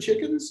butchered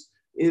chickens?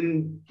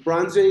 in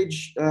Bronze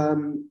Age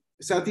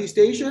Southeast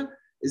Asia?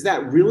 Is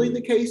that really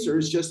the case, or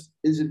is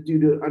it due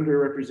to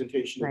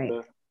underrepresentation Right.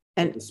 of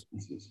the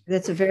species?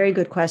 That's a very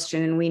good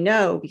question. And we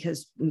know,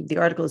 because the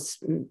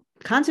articles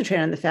concentrate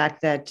on the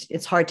fact that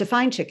it's hard to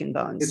find chicken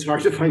bones. It's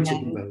hard to find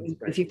chicken bones.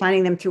 Right. If you're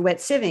finding them through wet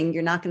sieving,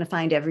 you're not going to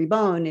find every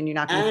bone, and you're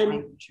not going to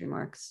find entry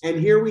marks. And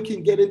here we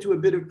can get into a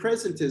bit of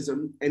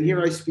presentism. And here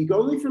I speak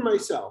only for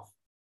myself.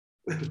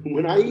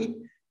 When I eat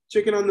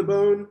chicken on the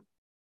bone,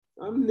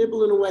 I'm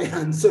nibbling away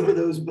on some of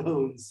those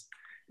bones.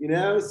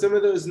 Some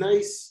of those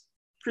nice,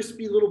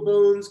 crispy little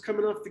bones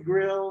coming off the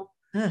grill,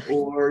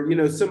 or,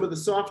 some of the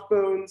soft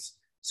bones.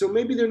 So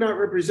maybe they're not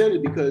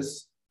represented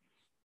because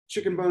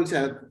chicken bones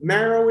have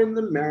marrow in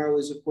them. Marrow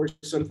is, of course,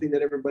 something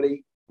that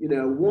everybody,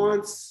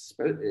 wants,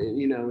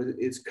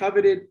 is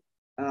coveted.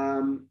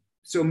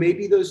 So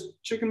maybe those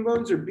chicken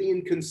bones are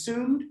being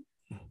consumed.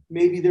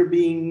 Maybe they're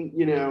being,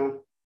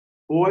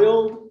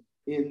 boiled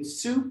in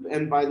soup.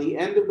 And by the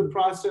end of the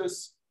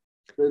process,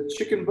 the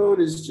chicken bone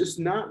is just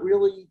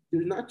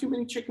there's not too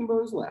many chicken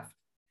bones left.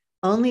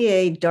 Only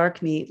a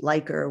dark meat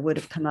liker would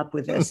have come up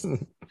with this.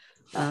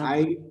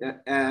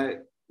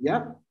 Yep.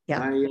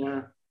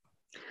 Yeah.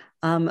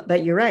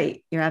 But you're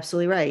right. You're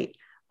absolutely right.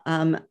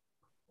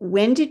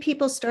 When did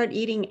people start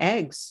eating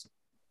eggs?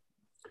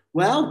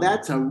 Well,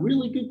 that's a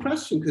really good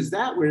question, because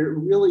that we're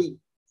really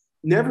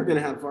never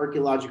going to have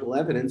archaeological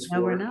evidence for.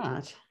 No, we're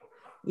not.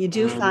 You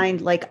do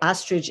find like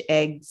ostrich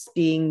eggs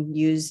being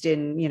used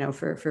in,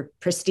 for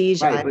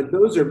prestige. Right, but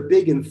those are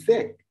big and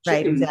thick.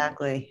 Right,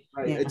 exactly.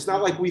 Right. Yeah. It's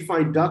not like we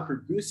find duck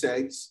or goose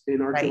eggs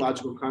in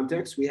archaeological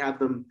context. We have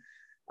them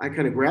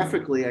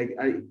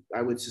iconographically,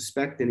 I would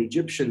suspect, in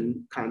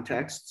Egyptian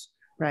contexts.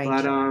 Right.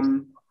 But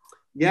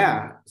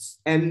yeah,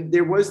 and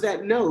there was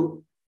that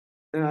note,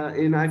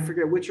 and I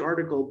forget which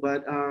article,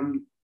 but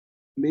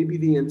maybe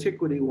the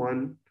Antiquity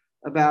one,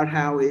 about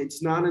how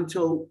it's not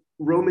until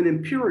Roman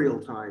imperial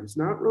times,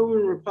 not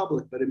Roman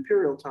Republic, but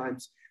imperial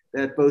times,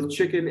 that both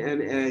chicken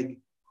and egg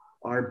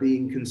are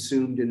being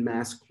consumed in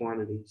mass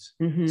quantities.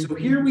 Mm-hmm. So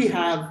here we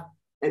have,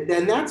 and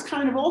then that's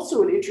kind of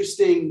also an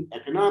interesting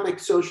economic,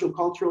 social,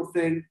 cultural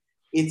thing.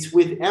 It's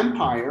with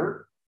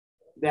empire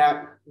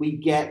that we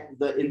get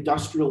the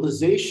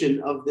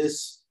industrialization of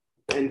this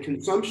and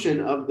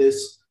consumption of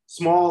this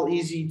small,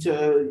 easy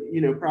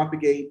to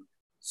propagate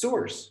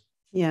source.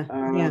 Yeah.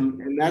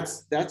 And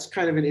that's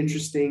kind of an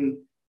interesting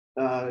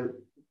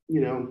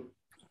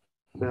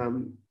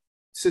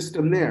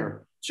system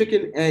there.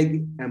 Chicken,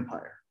 egg,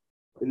 empire.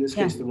 In this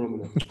case, the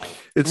Roman Empire.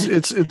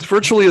 It's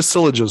virtually a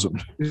syllogism.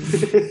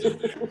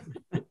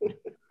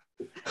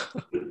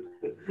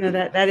 No,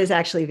 that is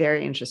actually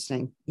very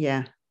interesting.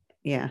 Yeah.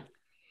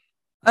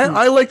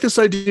 I like this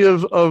idea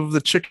of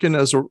the chicken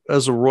as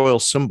a royal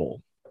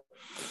symbol.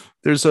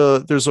 There's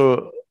an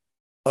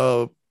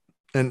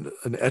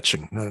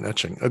etching, not an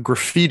etching, a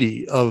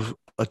graffiti of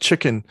a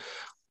chicken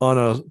on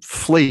a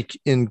flake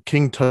in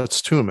King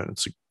Tut's tomb, and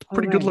it's a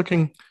pretty good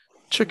looking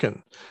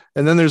chicken.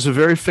 And then there's a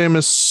very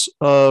famous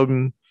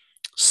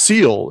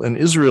seal, an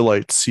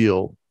Israelite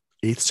seal,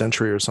 8th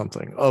century or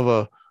something,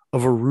 of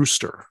a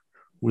rooster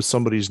with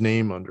somebody's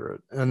name under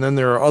it. And then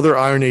there are other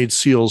iron-age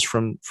seals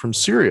from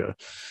Syria.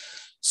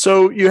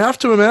 So you have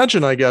to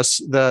imagine, I guess,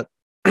 that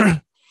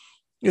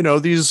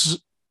these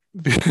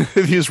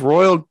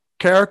royal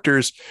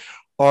characters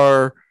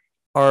are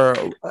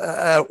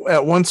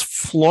at once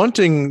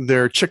flaunting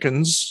their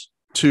chickens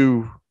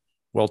to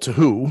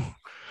who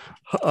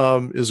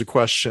is a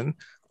question,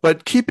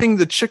 but keeping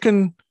the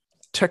chicken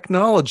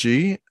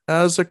technology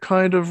as a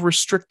kind of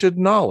restricted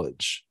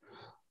knowledge,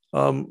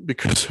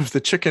 because if the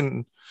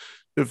chicken,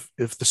 if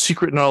the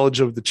secret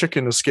knowledge of the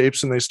chicken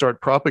escapes and they start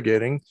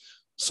propagating,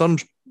 some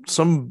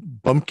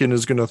bumpkin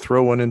is going to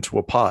throw one into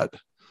a pot.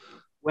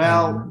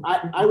 Well,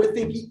 I would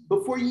think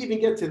before you even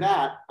get to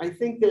that, I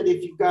think that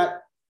if you've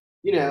got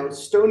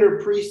stoner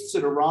priests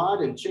and a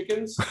rod and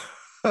chickens,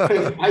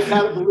 I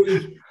gotta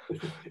believe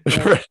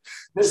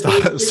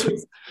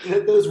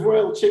that those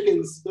royal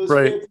chickens, those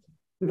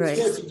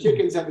fancy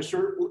chickens have a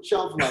short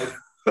shelf life.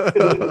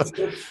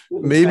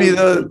 Maybe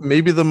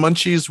the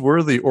munchies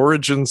were the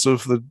origins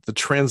of the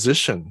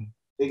transition.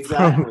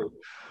 Exactly.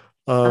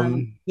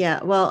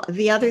 Yeah. Well,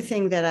 the other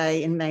thing that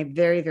in my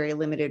very, very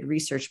limited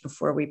research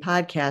before we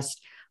podcast,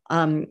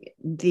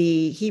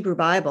 the Hebrew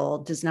Bible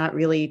does not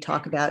really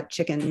talk about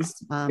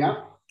chickens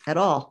at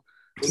all.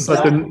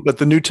 Exactly. But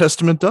the New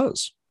Testament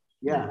does.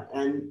 Yeah,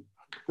 and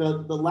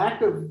the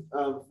lack of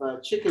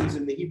chickens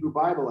in the Hebrew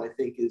Bible, I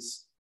think,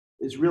 is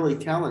really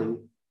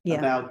telling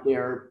about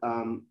their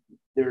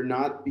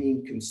not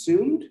being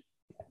consumed,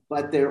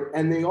 but they're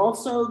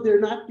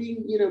not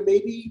being,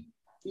 maybe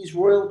these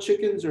royal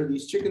chickens or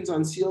these chickens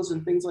on seals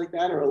and things like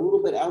that are a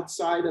little bit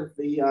outside of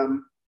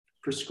the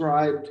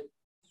prescribed,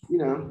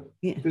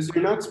 because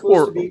they're not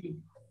supposed to be.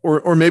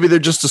 Or maybe they're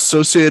just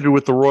associated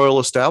with the royal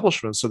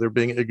establishment, so they're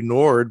being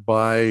ignored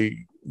by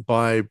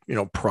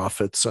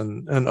prophets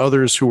and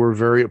others who are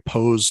very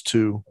opposed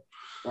to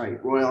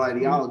royal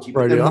ideology.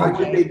 But then why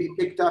would they be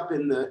picked up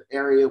in the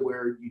area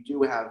where you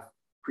do have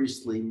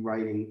priestly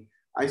writing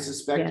I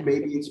suspect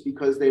maybe it's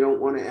because they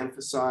don't want to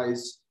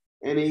emphasize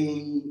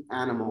any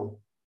animal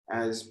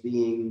as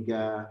being,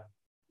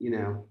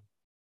 in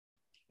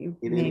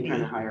any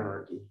kind of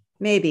hierarchy.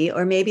 Maybe,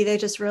 or maybe they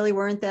just really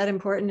weren't that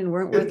important and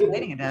weren't worth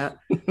writing about.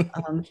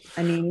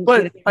 I mean,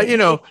 but they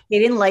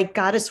didn't like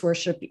goddess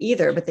worship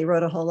either, but they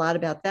wrote a whole lot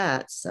about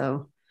that.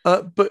 So,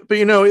 but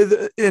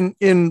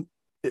in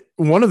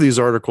one of these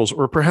articles,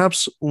 or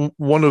perhaps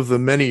one of the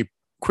many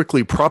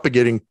quickly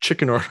propagating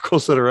chicken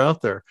articles that are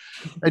out there,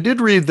 I did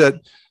read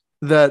that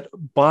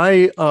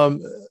by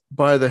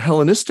the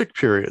Hellenistic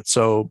period,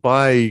 so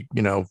by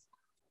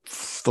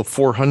the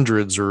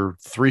 400s or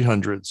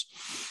 300s,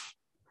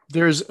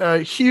 there's a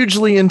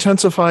hugely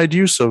intensified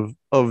use of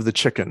the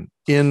chicken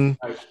in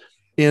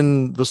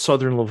the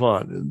southern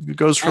Levant. It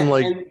goes from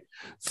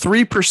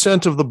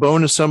 3% of the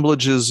bone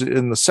assemblages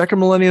in the second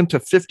millennium to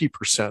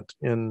 50%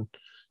 in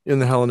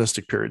the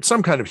Hellenistic period.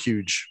 Some kind of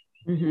huge.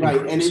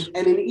 Right, and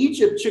in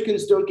Egypt,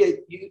 chickens don't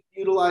get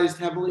utilized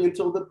heavily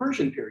until the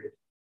Persian period.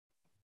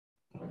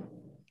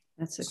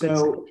 That's a good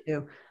thing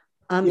too.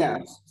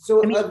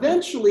 So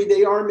eventually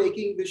they are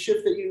making the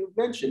shift that you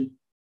mentioned,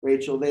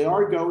 Rachel. They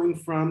are going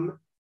from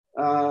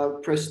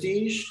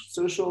prestige,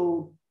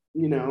 social,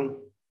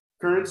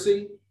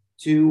 currency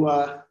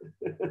to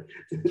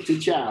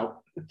chow.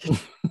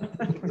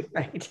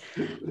 Right.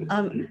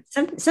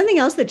 Something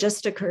else that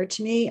just occurred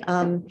to me,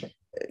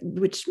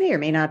 which may or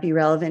may not be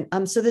relevant.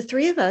 So the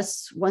three of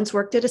us once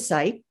worked at a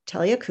site,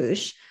 Tel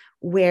Yakush,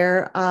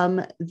 where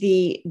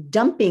the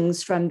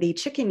dumpings from the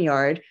chicken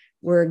yard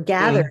were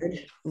gathered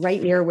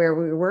right near where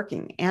we were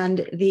working,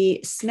 and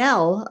the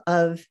smell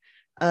of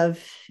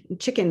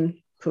chicken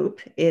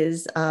poop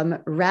is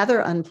rather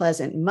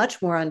unpleasant,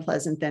 much more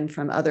unpleasant than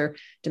from other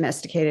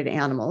domesticated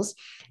animals.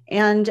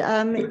 And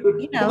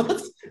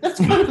that's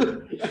kind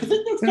of I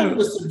think that's kind of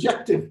a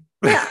subjective.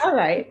 Yeah, all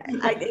right.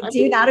 Do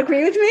you not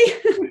agree with me?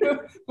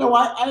 No,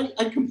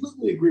 I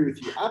completely agree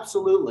with you.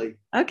 Absolutely.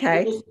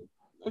 Okay.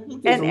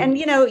 And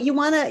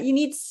you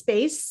need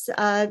space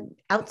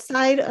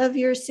outside of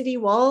your city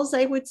walls,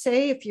 I would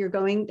say, if you're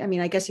going. I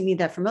mean, I guess you need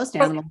that for most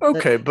animals.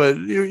 Okay, but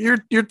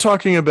you're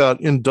talking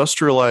about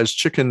industrialized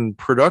chicken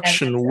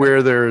production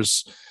where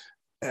there's,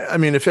 I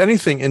mean, if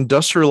anything,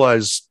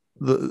 industrialized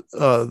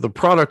the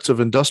products of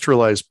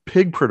industrialized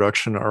pig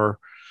production are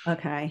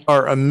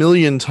a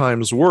million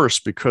times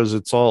worse because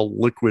it's all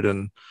liquid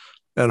and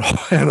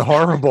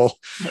horrible.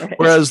 Right.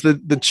 Whereas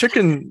the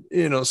chicken,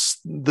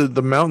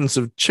 the mountains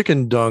of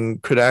chicken dung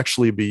could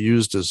actually be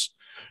used as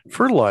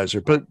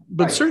fertilizer, but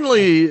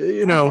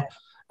certainly,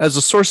 as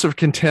a source of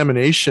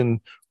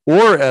contamination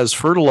or as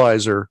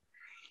fertilizer,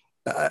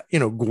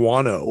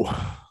 guano,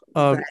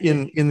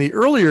 in the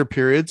earlier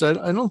periods,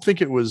 I don't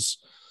think it was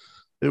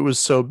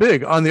so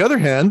big. On the other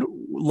hand,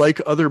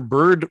 like other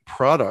bird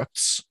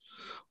products,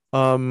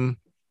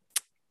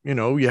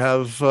 you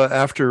have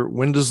after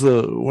when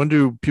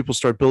do people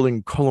start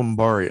building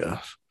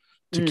columbaria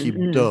to keep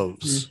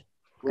doves?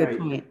 Good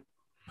point.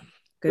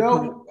 Good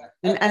point.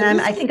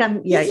 And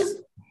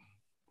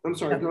I'm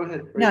sorry, go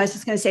ahead. No, I was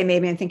just going to say,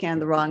 maybe I'm thinking on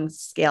the wrong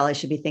scale. I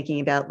should be thinking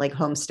about like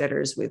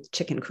homesteaders with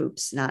chicken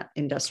coops, not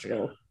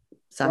industrial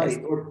size.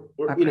 Right. Or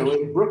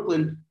in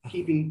Brooklyn,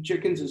 keeping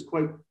chickens is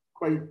quite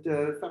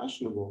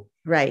fashionable.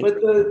 Right.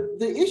 But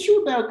the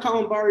issue about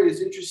columbaria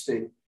is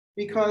interesting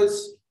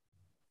because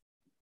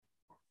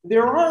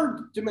there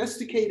are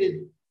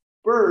domesticated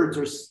birds,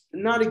 or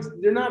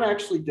they're not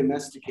actually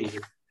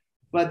domesticated,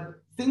 but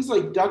things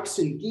like ducks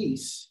and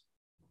geese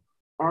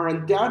are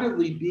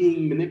undoubtedly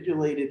being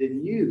manipulated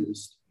and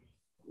used.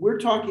 We're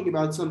talking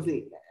about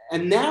something,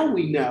 and now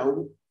we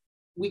know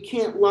we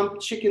can't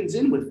lump chickens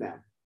in with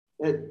them.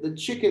 The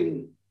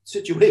chicken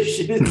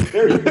situation is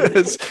very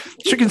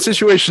chicken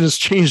situation has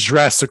changed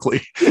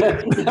drastically.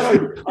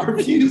 Our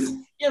views,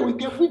 we've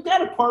got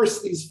to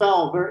parse these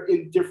fowl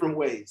in different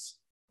ways.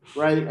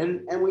 Right,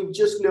 and we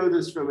just know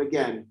this from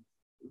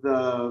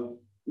the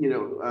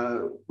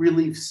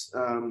reliefs,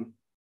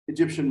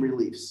 Egyptian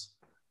reliefs,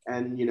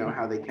 and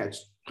how they catch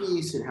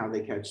geese and how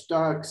they catch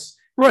ducks.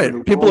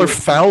 Right, people are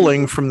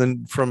fouling from a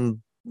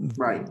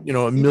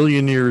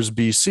million years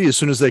BC as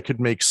soon as they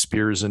could make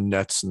spears and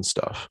nets and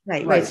stuff.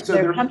 Right. So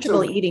they're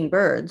comfortable eating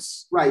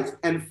birds. Right,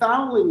 and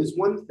fouling is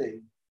one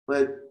thing,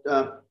 but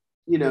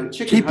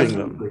chicken keeping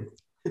them.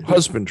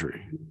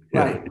 Husbandry,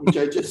 right? Which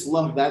I just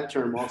love that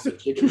term. Also,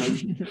 chicken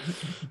husbandry.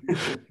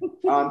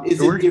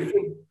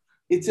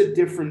 It's a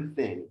different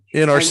thing.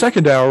 In our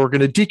second hour, we're going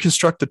to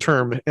deconstruct the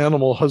term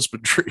animal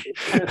husbandry.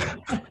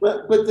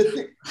 but the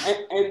thing,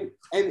 and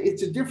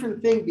it's a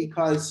different thing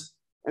because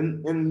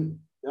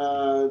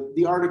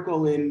the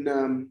article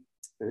in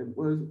it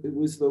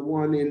was the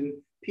one in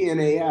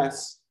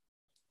PNAS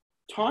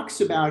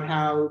talks about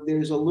how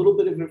there's a little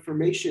bit of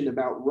information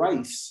about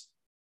rice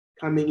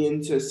coming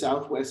into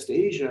Southwest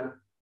Asia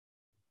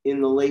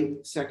in the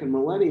late second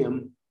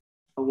millennium,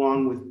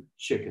 along with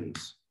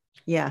chickens.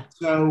 Yeah.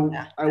 So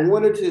I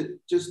wanted to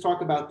just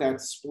talk about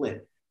that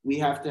split. We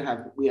have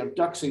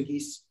ducks and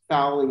geese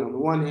fowling on the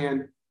one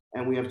hand,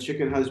 and we have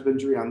chicken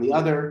husbandry on the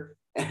other.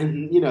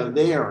 And,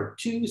 they are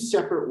two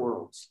separate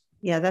worlds.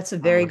 Yeah, that's a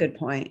very good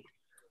point.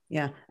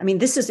 Yeah. I mean,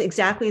 this is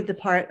exactly the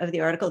part of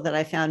the article that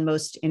I found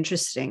most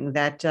interesting,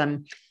 that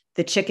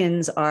the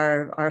chickens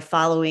are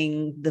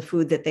following the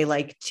food that they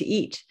like to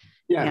eat.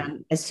 Yeah.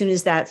 And as soon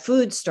as that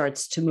food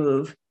starts to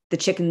move, the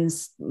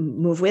chickens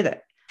move with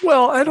it.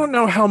 Well, I don't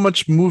know how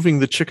much moving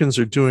the chickens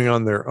are doing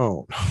on their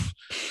own.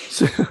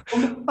 So,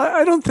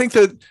 I don't think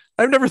that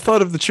I've never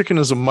thought of the chicken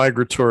as a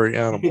migratory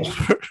animal.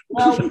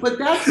 Well, but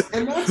that's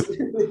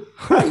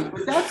right.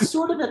 But that's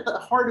sort of at the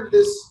heart of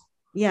this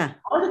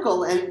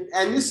article.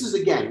 And this is,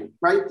 again,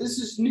 right. This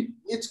is new.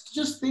 It's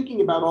just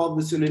thinking about all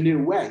this in a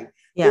new way.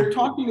 Yeah. They're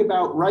talking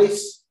about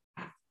rice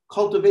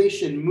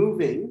cultivation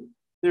moving.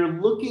 They're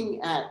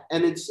looking at,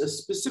 and it's a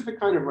specific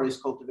kind of rice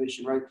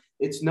cultivation, right?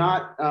 It's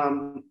not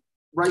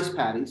rice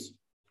paddies.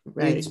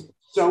 Right. It's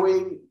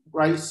sowing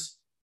rice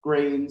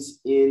grains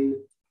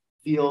in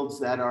fields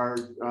that are,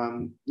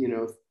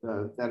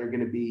 that are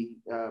going to be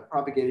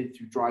propagated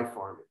through dry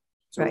farming,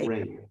 so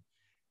rain.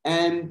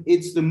 And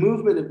it's the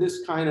movement of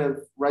this kind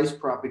of rice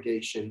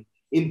propagation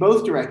in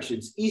both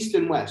directions, east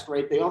and west,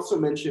 right? They also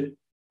mentioned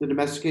the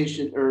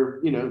domestication, or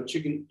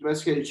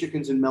domesticated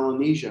chickens in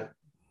Melanesia,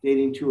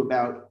 dating to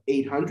about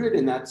 800,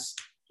 and that's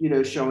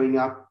showing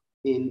up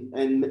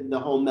in the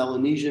whole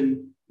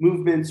Melanesian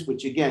movements,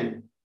 which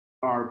again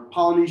are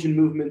Polynesian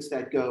movements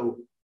that go.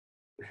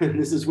 And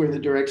this is where the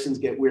directions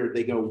get weird.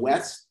 They go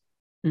west,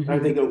 or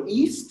they go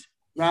east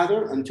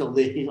rather, until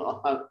they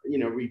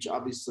reach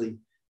obviously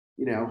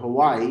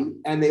Hawaii,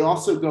 and they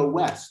also go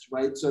west,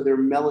 right? So they're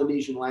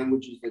Melanesian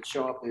languages that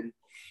show up in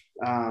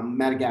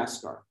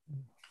Madagascar,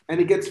 and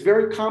it gets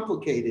very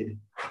complicated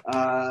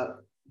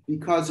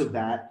because of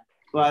that.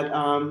 But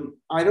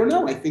I don't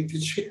know. I think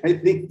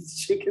the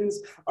chickens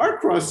are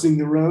crossing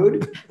the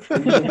road,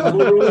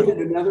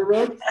 another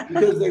road,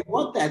 because they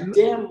want that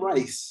damn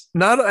rice.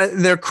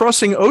 They're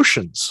crossing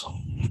oceans.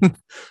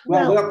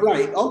 Well,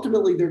 right.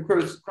 Ultimately, they're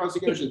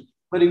crossing oceans,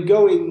 but in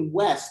going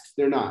west,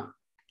 they're not.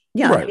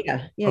 Yeah, right.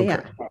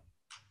 Yeah.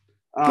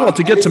 Well,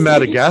 to get to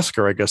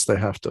Madagascar, I guess they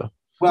have to.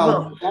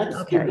 Well, that's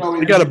okay.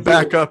 They got to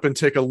back up and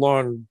take a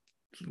long.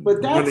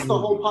 But that's the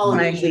whole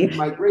Polynesian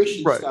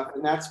migration stuff,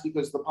 and that's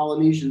because the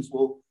Polynesians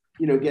will,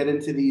 get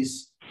into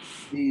these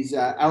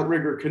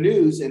outrigger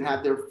canoes and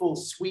have their full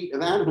suite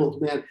of animals.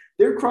 Man,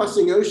 they're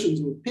crossing oceans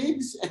with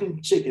pigs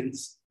and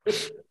chickens.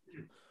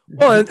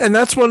 Well, and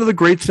that's one of the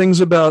great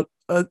things about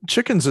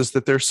chickens, is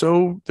that they're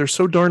so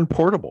darn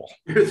portable.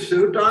 They're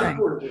so darn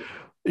portable.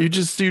 You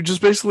just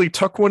basically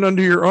tuck one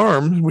under your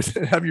arm,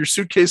 have your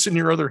suitcase in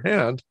your other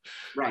hand,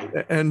 right?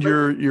 And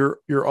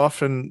you're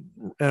off and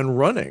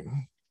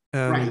running.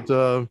 And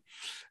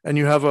and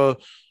you have a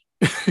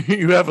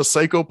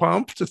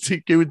psychopomp to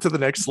take you into the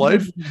next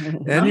life,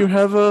 and you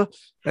have a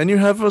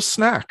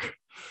snack.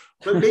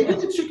 But maybe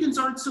the chickens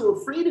aren't so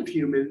afraid of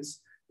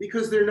humans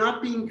because they're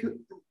not being.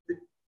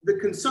 The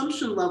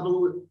consumption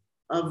level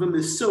of them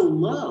is so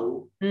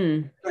low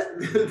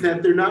that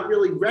they're not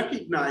really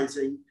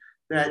recognizing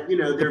that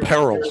they're the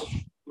peril.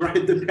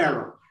 Right, the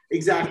peril.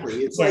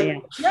 Exactly. It's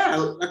a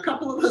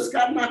couple of us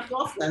got knocked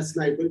off last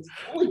night, but it's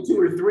only 2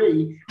 or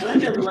 3, and I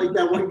never liked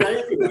that one guy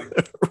anyway.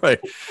 Right.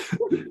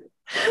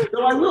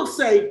 So I will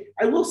say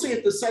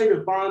at the site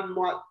of Bon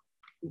Wat,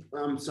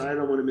 I'm sorry, I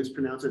don't want to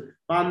mispronounce it,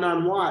 Bon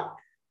Non Wat,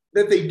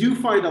 that they do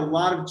find a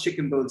lot of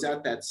chicken bones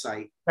at that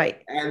site.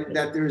 Right. And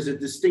that there's a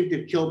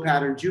distinctive kill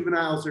pattern.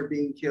 Juveniles are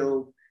being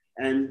killed.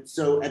 And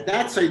so at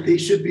that site, they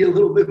should be a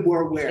little bit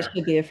more aware. They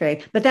should be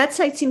afraid. But that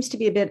site seems to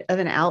be a bit of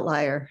an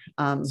outlier.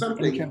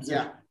 Something,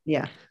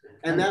 yeah.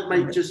 And that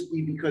might just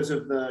be because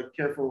of the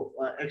careful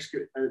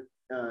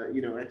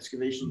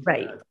excavation.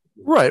 Right.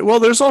 Right.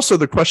 Well, there's also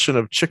the question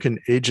of chicken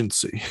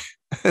agency,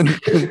 and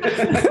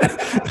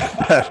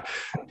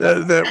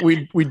that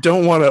we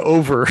don't want to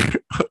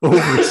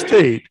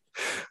overstate.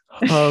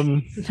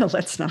 No,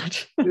 let's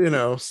not.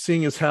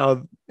 Seeing as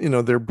how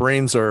their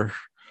brains are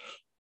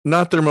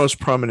not their most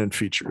prominent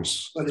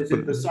features. But is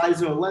it the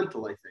size of a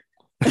lentil? I think.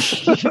 I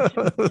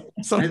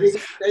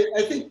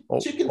think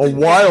chickens. A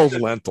wild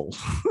lentil.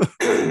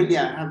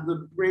 Yeah, have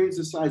the brains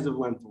the size of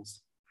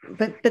lentils.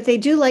 But they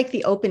do like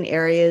the open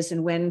areas,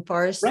 and when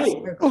forests are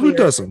clear. Well, who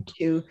doesn't?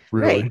 Really?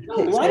 Right. No,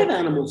 a lot of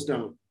animals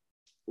don't.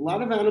 A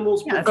lot of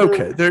animals.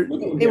 Okay.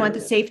 They want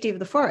the safety of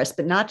the forest,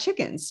 but not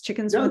chickens.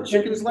 Chickens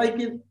like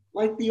it,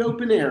 like the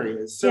open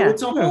areas. So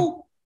it's a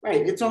whole.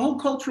 Right, it's a whole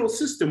cultural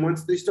system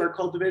once they start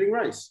cultivating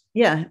rice.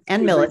 Yeah,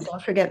 and millet.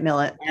 Don't forget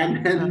millet.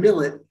 And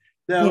millet.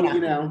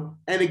 Though,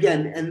 and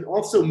again, and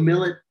also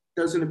millet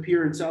doesn't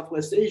appear in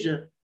Southwest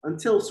Asia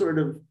until sort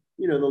of,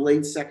 the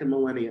late second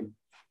millennium.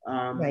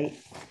 Right.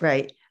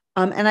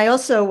 And I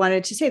also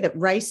wanted to say that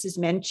rice is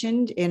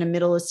mentioned in a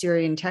Middle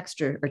Assyrian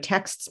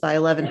texts by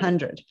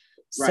 1100.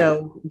 Right.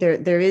 So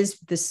there is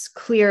this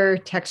clear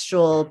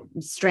textual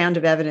strand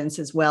of evidence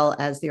as well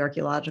as the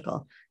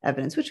archaeological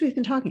evidence, which we've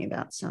been talking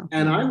about. So,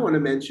 and I want to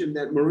mention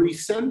that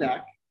Maurice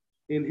Sendak,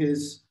 in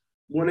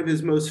one of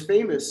his most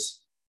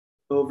famous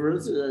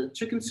overs,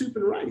 Chicken Soup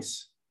and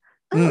Rice,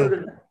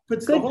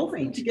 puts the whole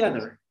thing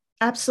together.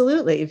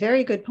 Absolutely,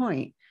 very good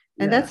point.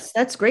 And Yeah.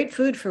 that's great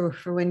food for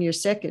when you're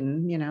sick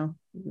and,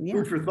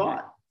 Food for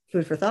thought.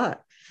 food for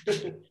thought.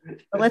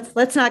 But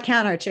let's not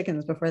count our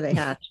chickens before they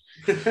hatch.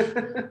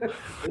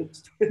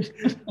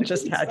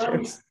 Just hatch.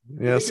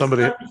 Yeah,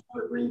 somebody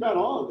Read about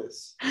all of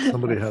this.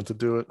 had to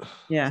do it.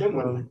 Yeah.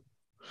 Someone.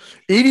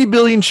 80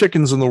 billion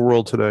chickens in the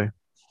world today.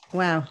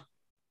 Wow.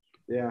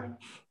 Yeah.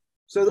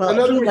 So Well,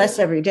 another less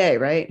every day,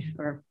 right?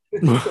 Or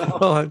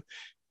Well,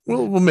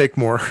 we'll make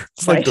more.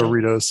 It's like Right.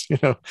 Doritos,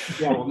 yeah.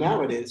 Well,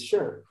 now it is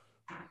sure.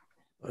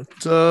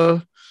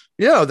 But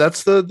yeah,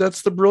 that's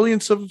the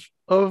brilliance of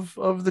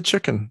the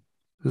chicken,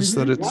 is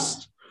that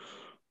it's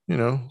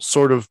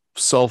sort of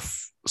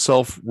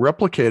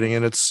self-replicating,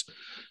 and it's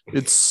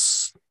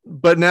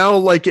but now,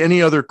 like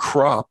any other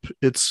crop,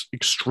 it's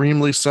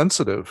extremely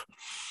sensitive,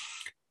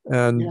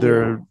 and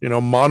they're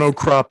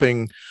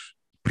monocropping.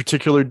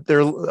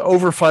 There are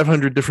over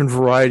 500 different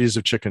varieties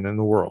of chicken in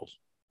the world.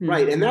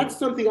 Right, and that's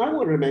something I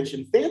wanted to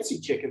mention. Fancy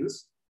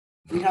chickens.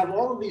 We have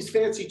all of these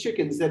fancy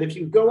chickens that if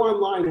you go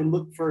online and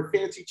look for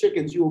fancy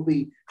chickens, you will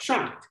be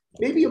shocked,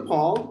 maybe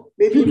appalled,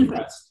 maybe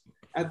impressed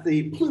at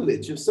the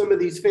plumage of some of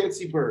these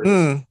fancy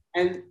birds.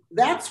 And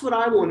that's what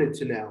I wanted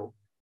to know,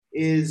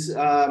 is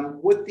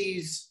what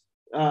these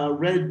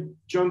red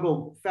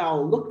jungle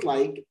fowl looked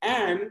like,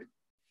 and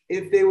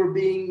if they were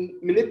being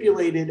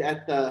manipulated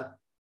at the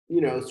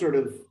sort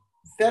of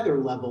feather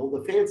level,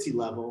 the fancy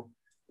level,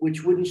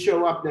 which wouldn't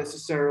show up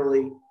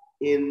necessarily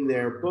in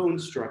their bone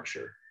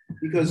structure.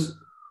 Because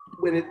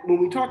when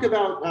we talk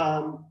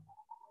about,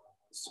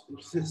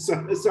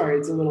 sorry,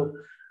 it's got a little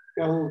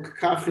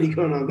cacophony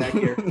going on back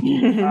here.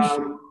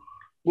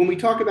 When we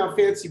talk about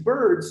fancy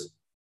birds,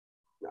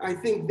 I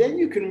think then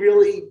you can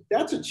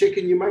that's a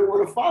chicken you might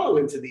want to follow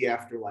into the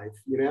afterlife,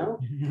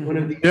 one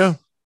of these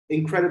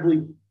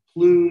incredibly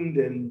plumed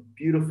and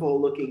beautiful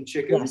looking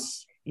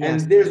chickens.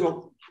 Yes. And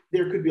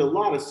there could be a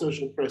lot of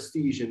social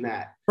prestige in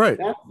that. Right.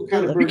 That's the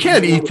kind of You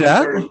can't eat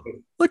that.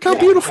 Look how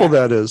beautiful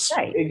that is.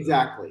 Right.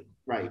 Exactly.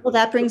 Right. Well,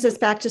 that brings us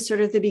back to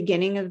sort of the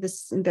beginning of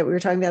this that we were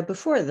talking about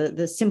before,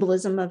 the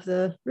symbolism of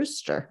the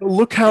rooster.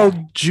 Look how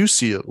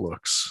juicy it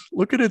looks.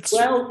 Look at its.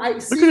 Well,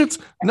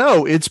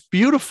 No, it's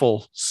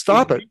beautiful.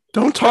 Stop it.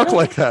 Don't talk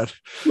like that.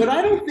 But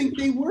I don't think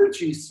they were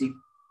juicy.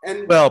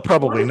 And well,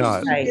 probably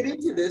not. Get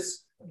into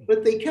this,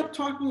 but they kept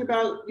talking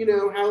about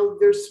how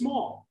they're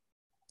small,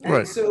 and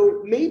right.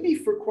 So maybe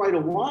for quite a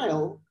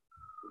while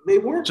they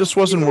weren't. Just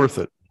wasn't worth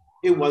it.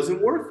 It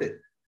wasn't worth it.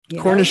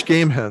 Yeah. Cornish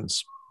game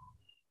hens.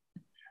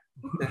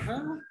 What the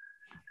hell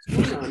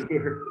is going on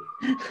here?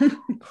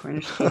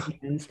 Cornish game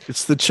hens.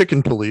 It's the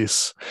chicken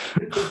police.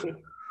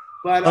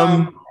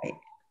 But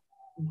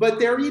but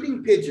they're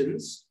eating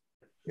pigeons,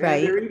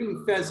 right? They're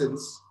eating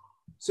pheasants,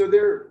 so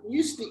they're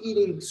used to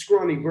eating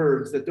scrawny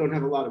birds that don't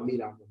have a lot of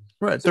meat on them.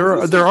 Right.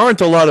 So there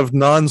aren't a lot of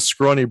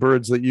non-scrawny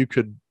birds that you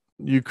could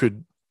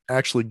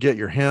actually get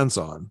your hands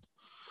on.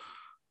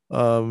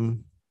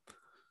 And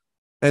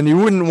you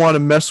wouldn't want to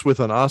mess with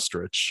an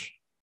ostrich.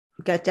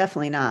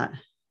 Definitely not.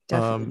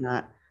 Definitely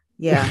not.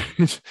 Yeah.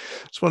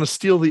 Just want to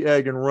steal the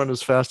egg and run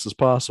as fast as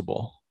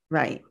possible.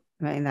 Right.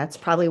 Right. And that's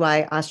probably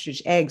why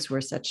ostrich eggs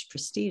were such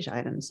prestige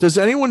items. Does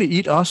anyone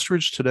eat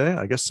ostrich today?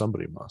 I guess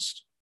somebody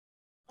must.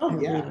 Oh,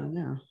 yeah. I don't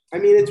know. I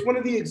mean, it's one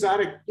of the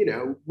exotic,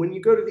 when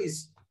you go to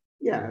these,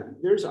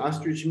 there's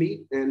ostrich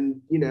meat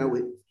and,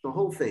 the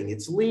whole thing.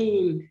 It's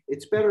lean,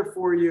 it's better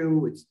for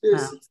you, it's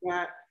this, it's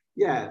that.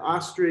 Yeah,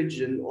 ostrich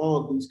and all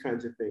of these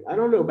kinds of things. I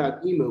don't know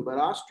about emu, but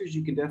ostrich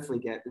you can definitely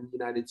get in the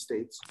United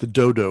States. The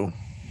dodo.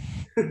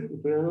 I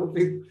don't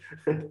think.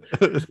 I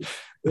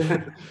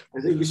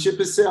think the ship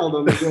has sailed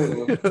on the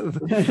dodo.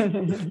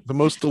 The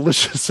most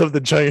delicious of the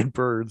giant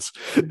birds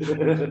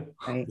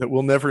Right. that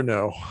we'll never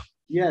know.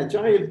 Yeah,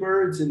 giant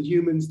birds and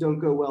humans don't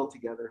go well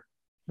together.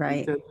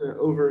 Right. We tend to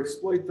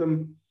overexploit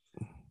them.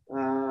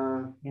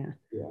 Yeah.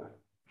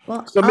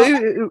 Well, so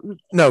maybe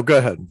no. Go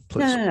ahead,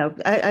 please. No.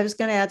 I was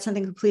going to add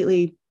something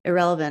completely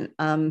irrelevant,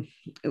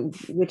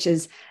 which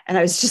is, and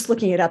I was just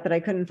looking it up, but I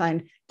couldn't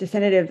find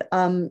definitive.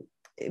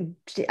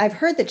 I've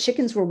heard that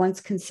chickens were once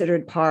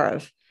considered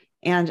parv,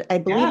 and I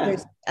believe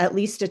there's at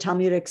least a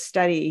Talmudic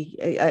study,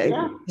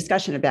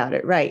 discussion about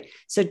it. Right.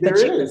 So, but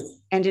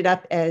chickens ended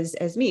up as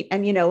meat,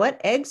 and you know what?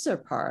 Eggs are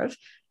parv.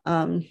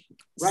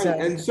 Right.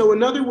 And so,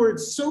 in other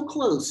words, so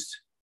close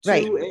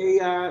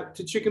to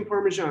to chicken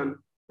parmesan.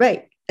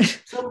 Right.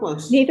 So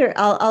close. Neither.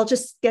 I'll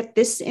just get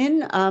this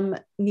in.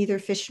 Neither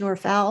fish nor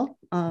fowl.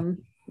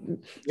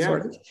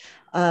 Sort of.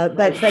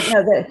 But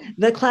no,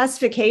 the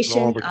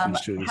classification,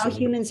 how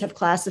humans have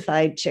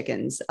classified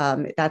chickens.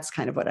 That's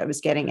kind of what I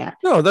was getting at.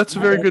 No, that's a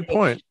very good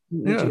point.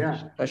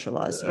 Social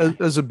laws.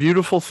 As a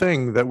beautiful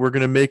thing that we're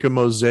going to make a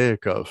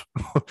mosaic of.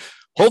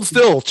 Hold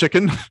still,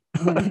 chicken.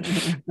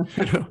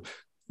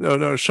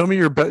 No. Show me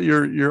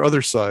your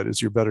other side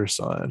is your better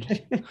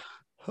side.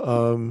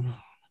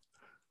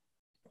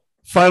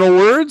 Final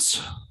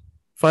words?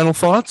 Final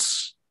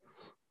thoughts?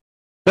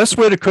 Best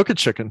way to cook a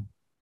chicken?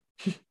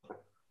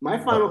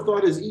 My final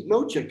thought is eat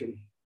no chicken.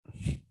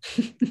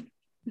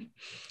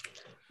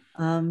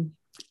 I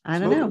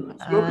don't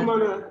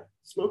know.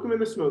 Smoke them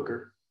in a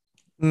smoker.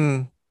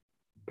 Mm,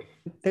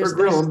 There's, or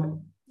grill there's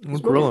them. we'll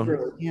Smoke grill and 'em.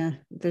 grill. yeah,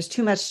 there's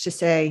too much to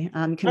say.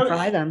 You can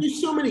fry them.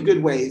 There's so many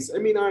good ways. I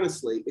mean,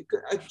 honestly,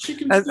 a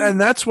chicken And, stew. and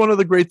that's one of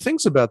the great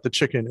things about the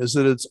chicken is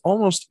that it's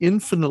almost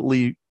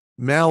infinitely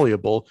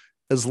malleable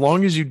as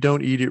long as you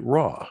don't eat it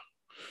raw.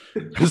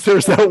 Because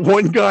there's that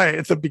one guy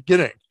at the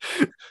beginning.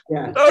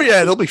 Yeah. Oh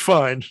yeah, it'll be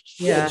fine.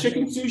 Yeah.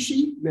 Chicken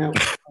sushi. No.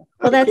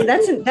 Well,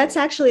 that's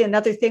actually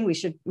another thing we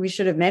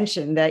should have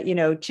mentioned, that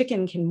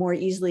chicken can more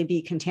easily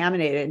be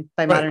contaminated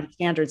by modern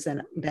standards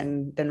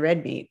than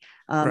red meat.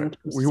 Right.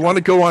 We want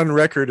to go on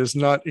record as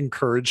not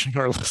encouraging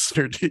our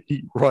listener to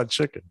eat raw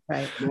chicken.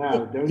 Right.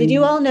 No, Did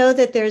you all know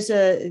that there's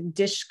a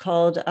dish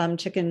called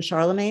chicken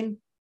Charlemagne?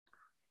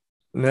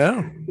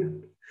 No.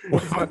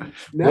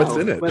 No, What's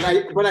in it? But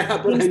I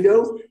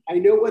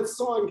know what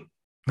song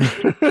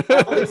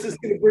Alex is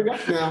going to bring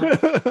up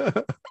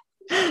now.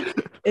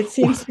 It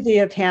seems to be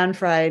a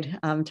pan-fried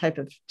type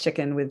of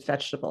chicken with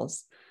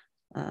vegetables.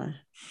 And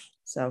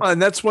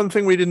that's one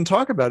thing we didn't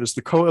talk about is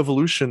the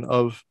coevolution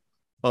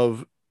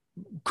of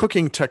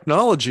cooking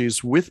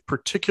technologies with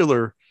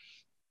particular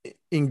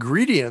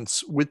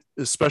ingredients, with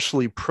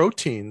especially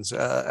proteins,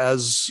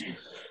 as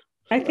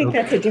I think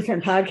that's a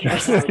different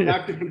podcast.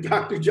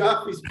 Dr.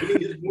 Joffrey's putting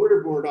his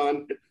mortarboard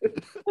on.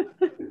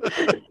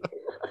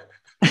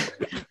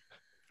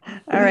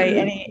 All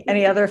right.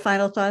 Any other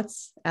final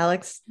thoughts,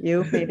 Alex?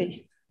 You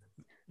maybe.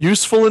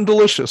 Useful and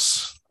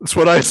delicious. That's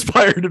what I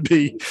aspire to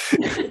be.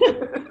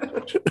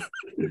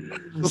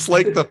 just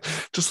like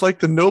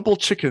the noble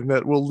chicken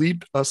that will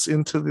lead us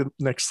into the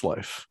next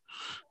life.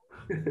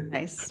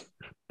 Nice.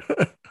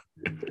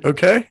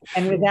 Okay.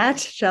 And with that,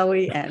 shall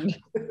we end?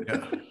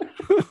 Yeah.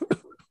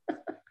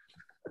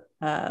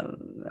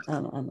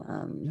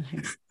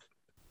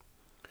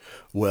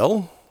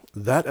 Well,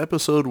 that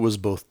episode was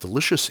both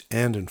delicious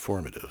and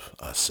informative,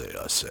 I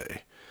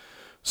say.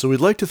 So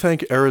we'd like to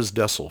thank Erez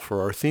Dessel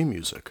for our theme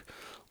music.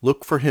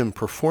 Look for him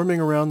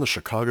performing around the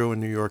Chicago and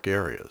New York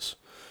areas.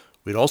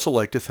 We'd also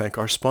like to thank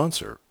our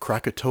sponsor,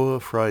 Krakatoa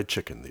Fried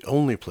Chicken, the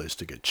only place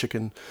to get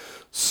chicken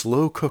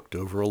slow cooked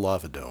over a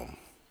lava dome.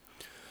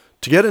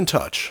 To get in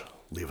touch,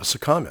 leave us a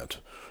comment.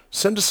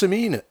 Send us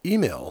an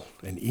email,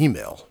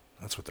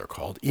 that's what they're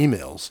called,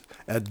 emails,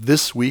 at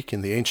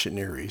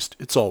thisweekintheancientneareast,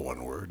 it's all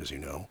one word, as you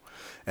know,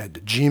 at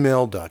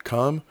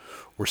gmail.com,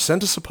 or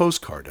send us a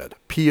postcard at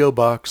P.O.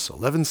 Box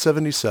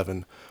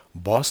 1177,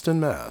 Boston,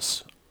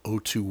 Mass.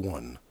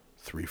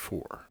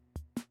 02134.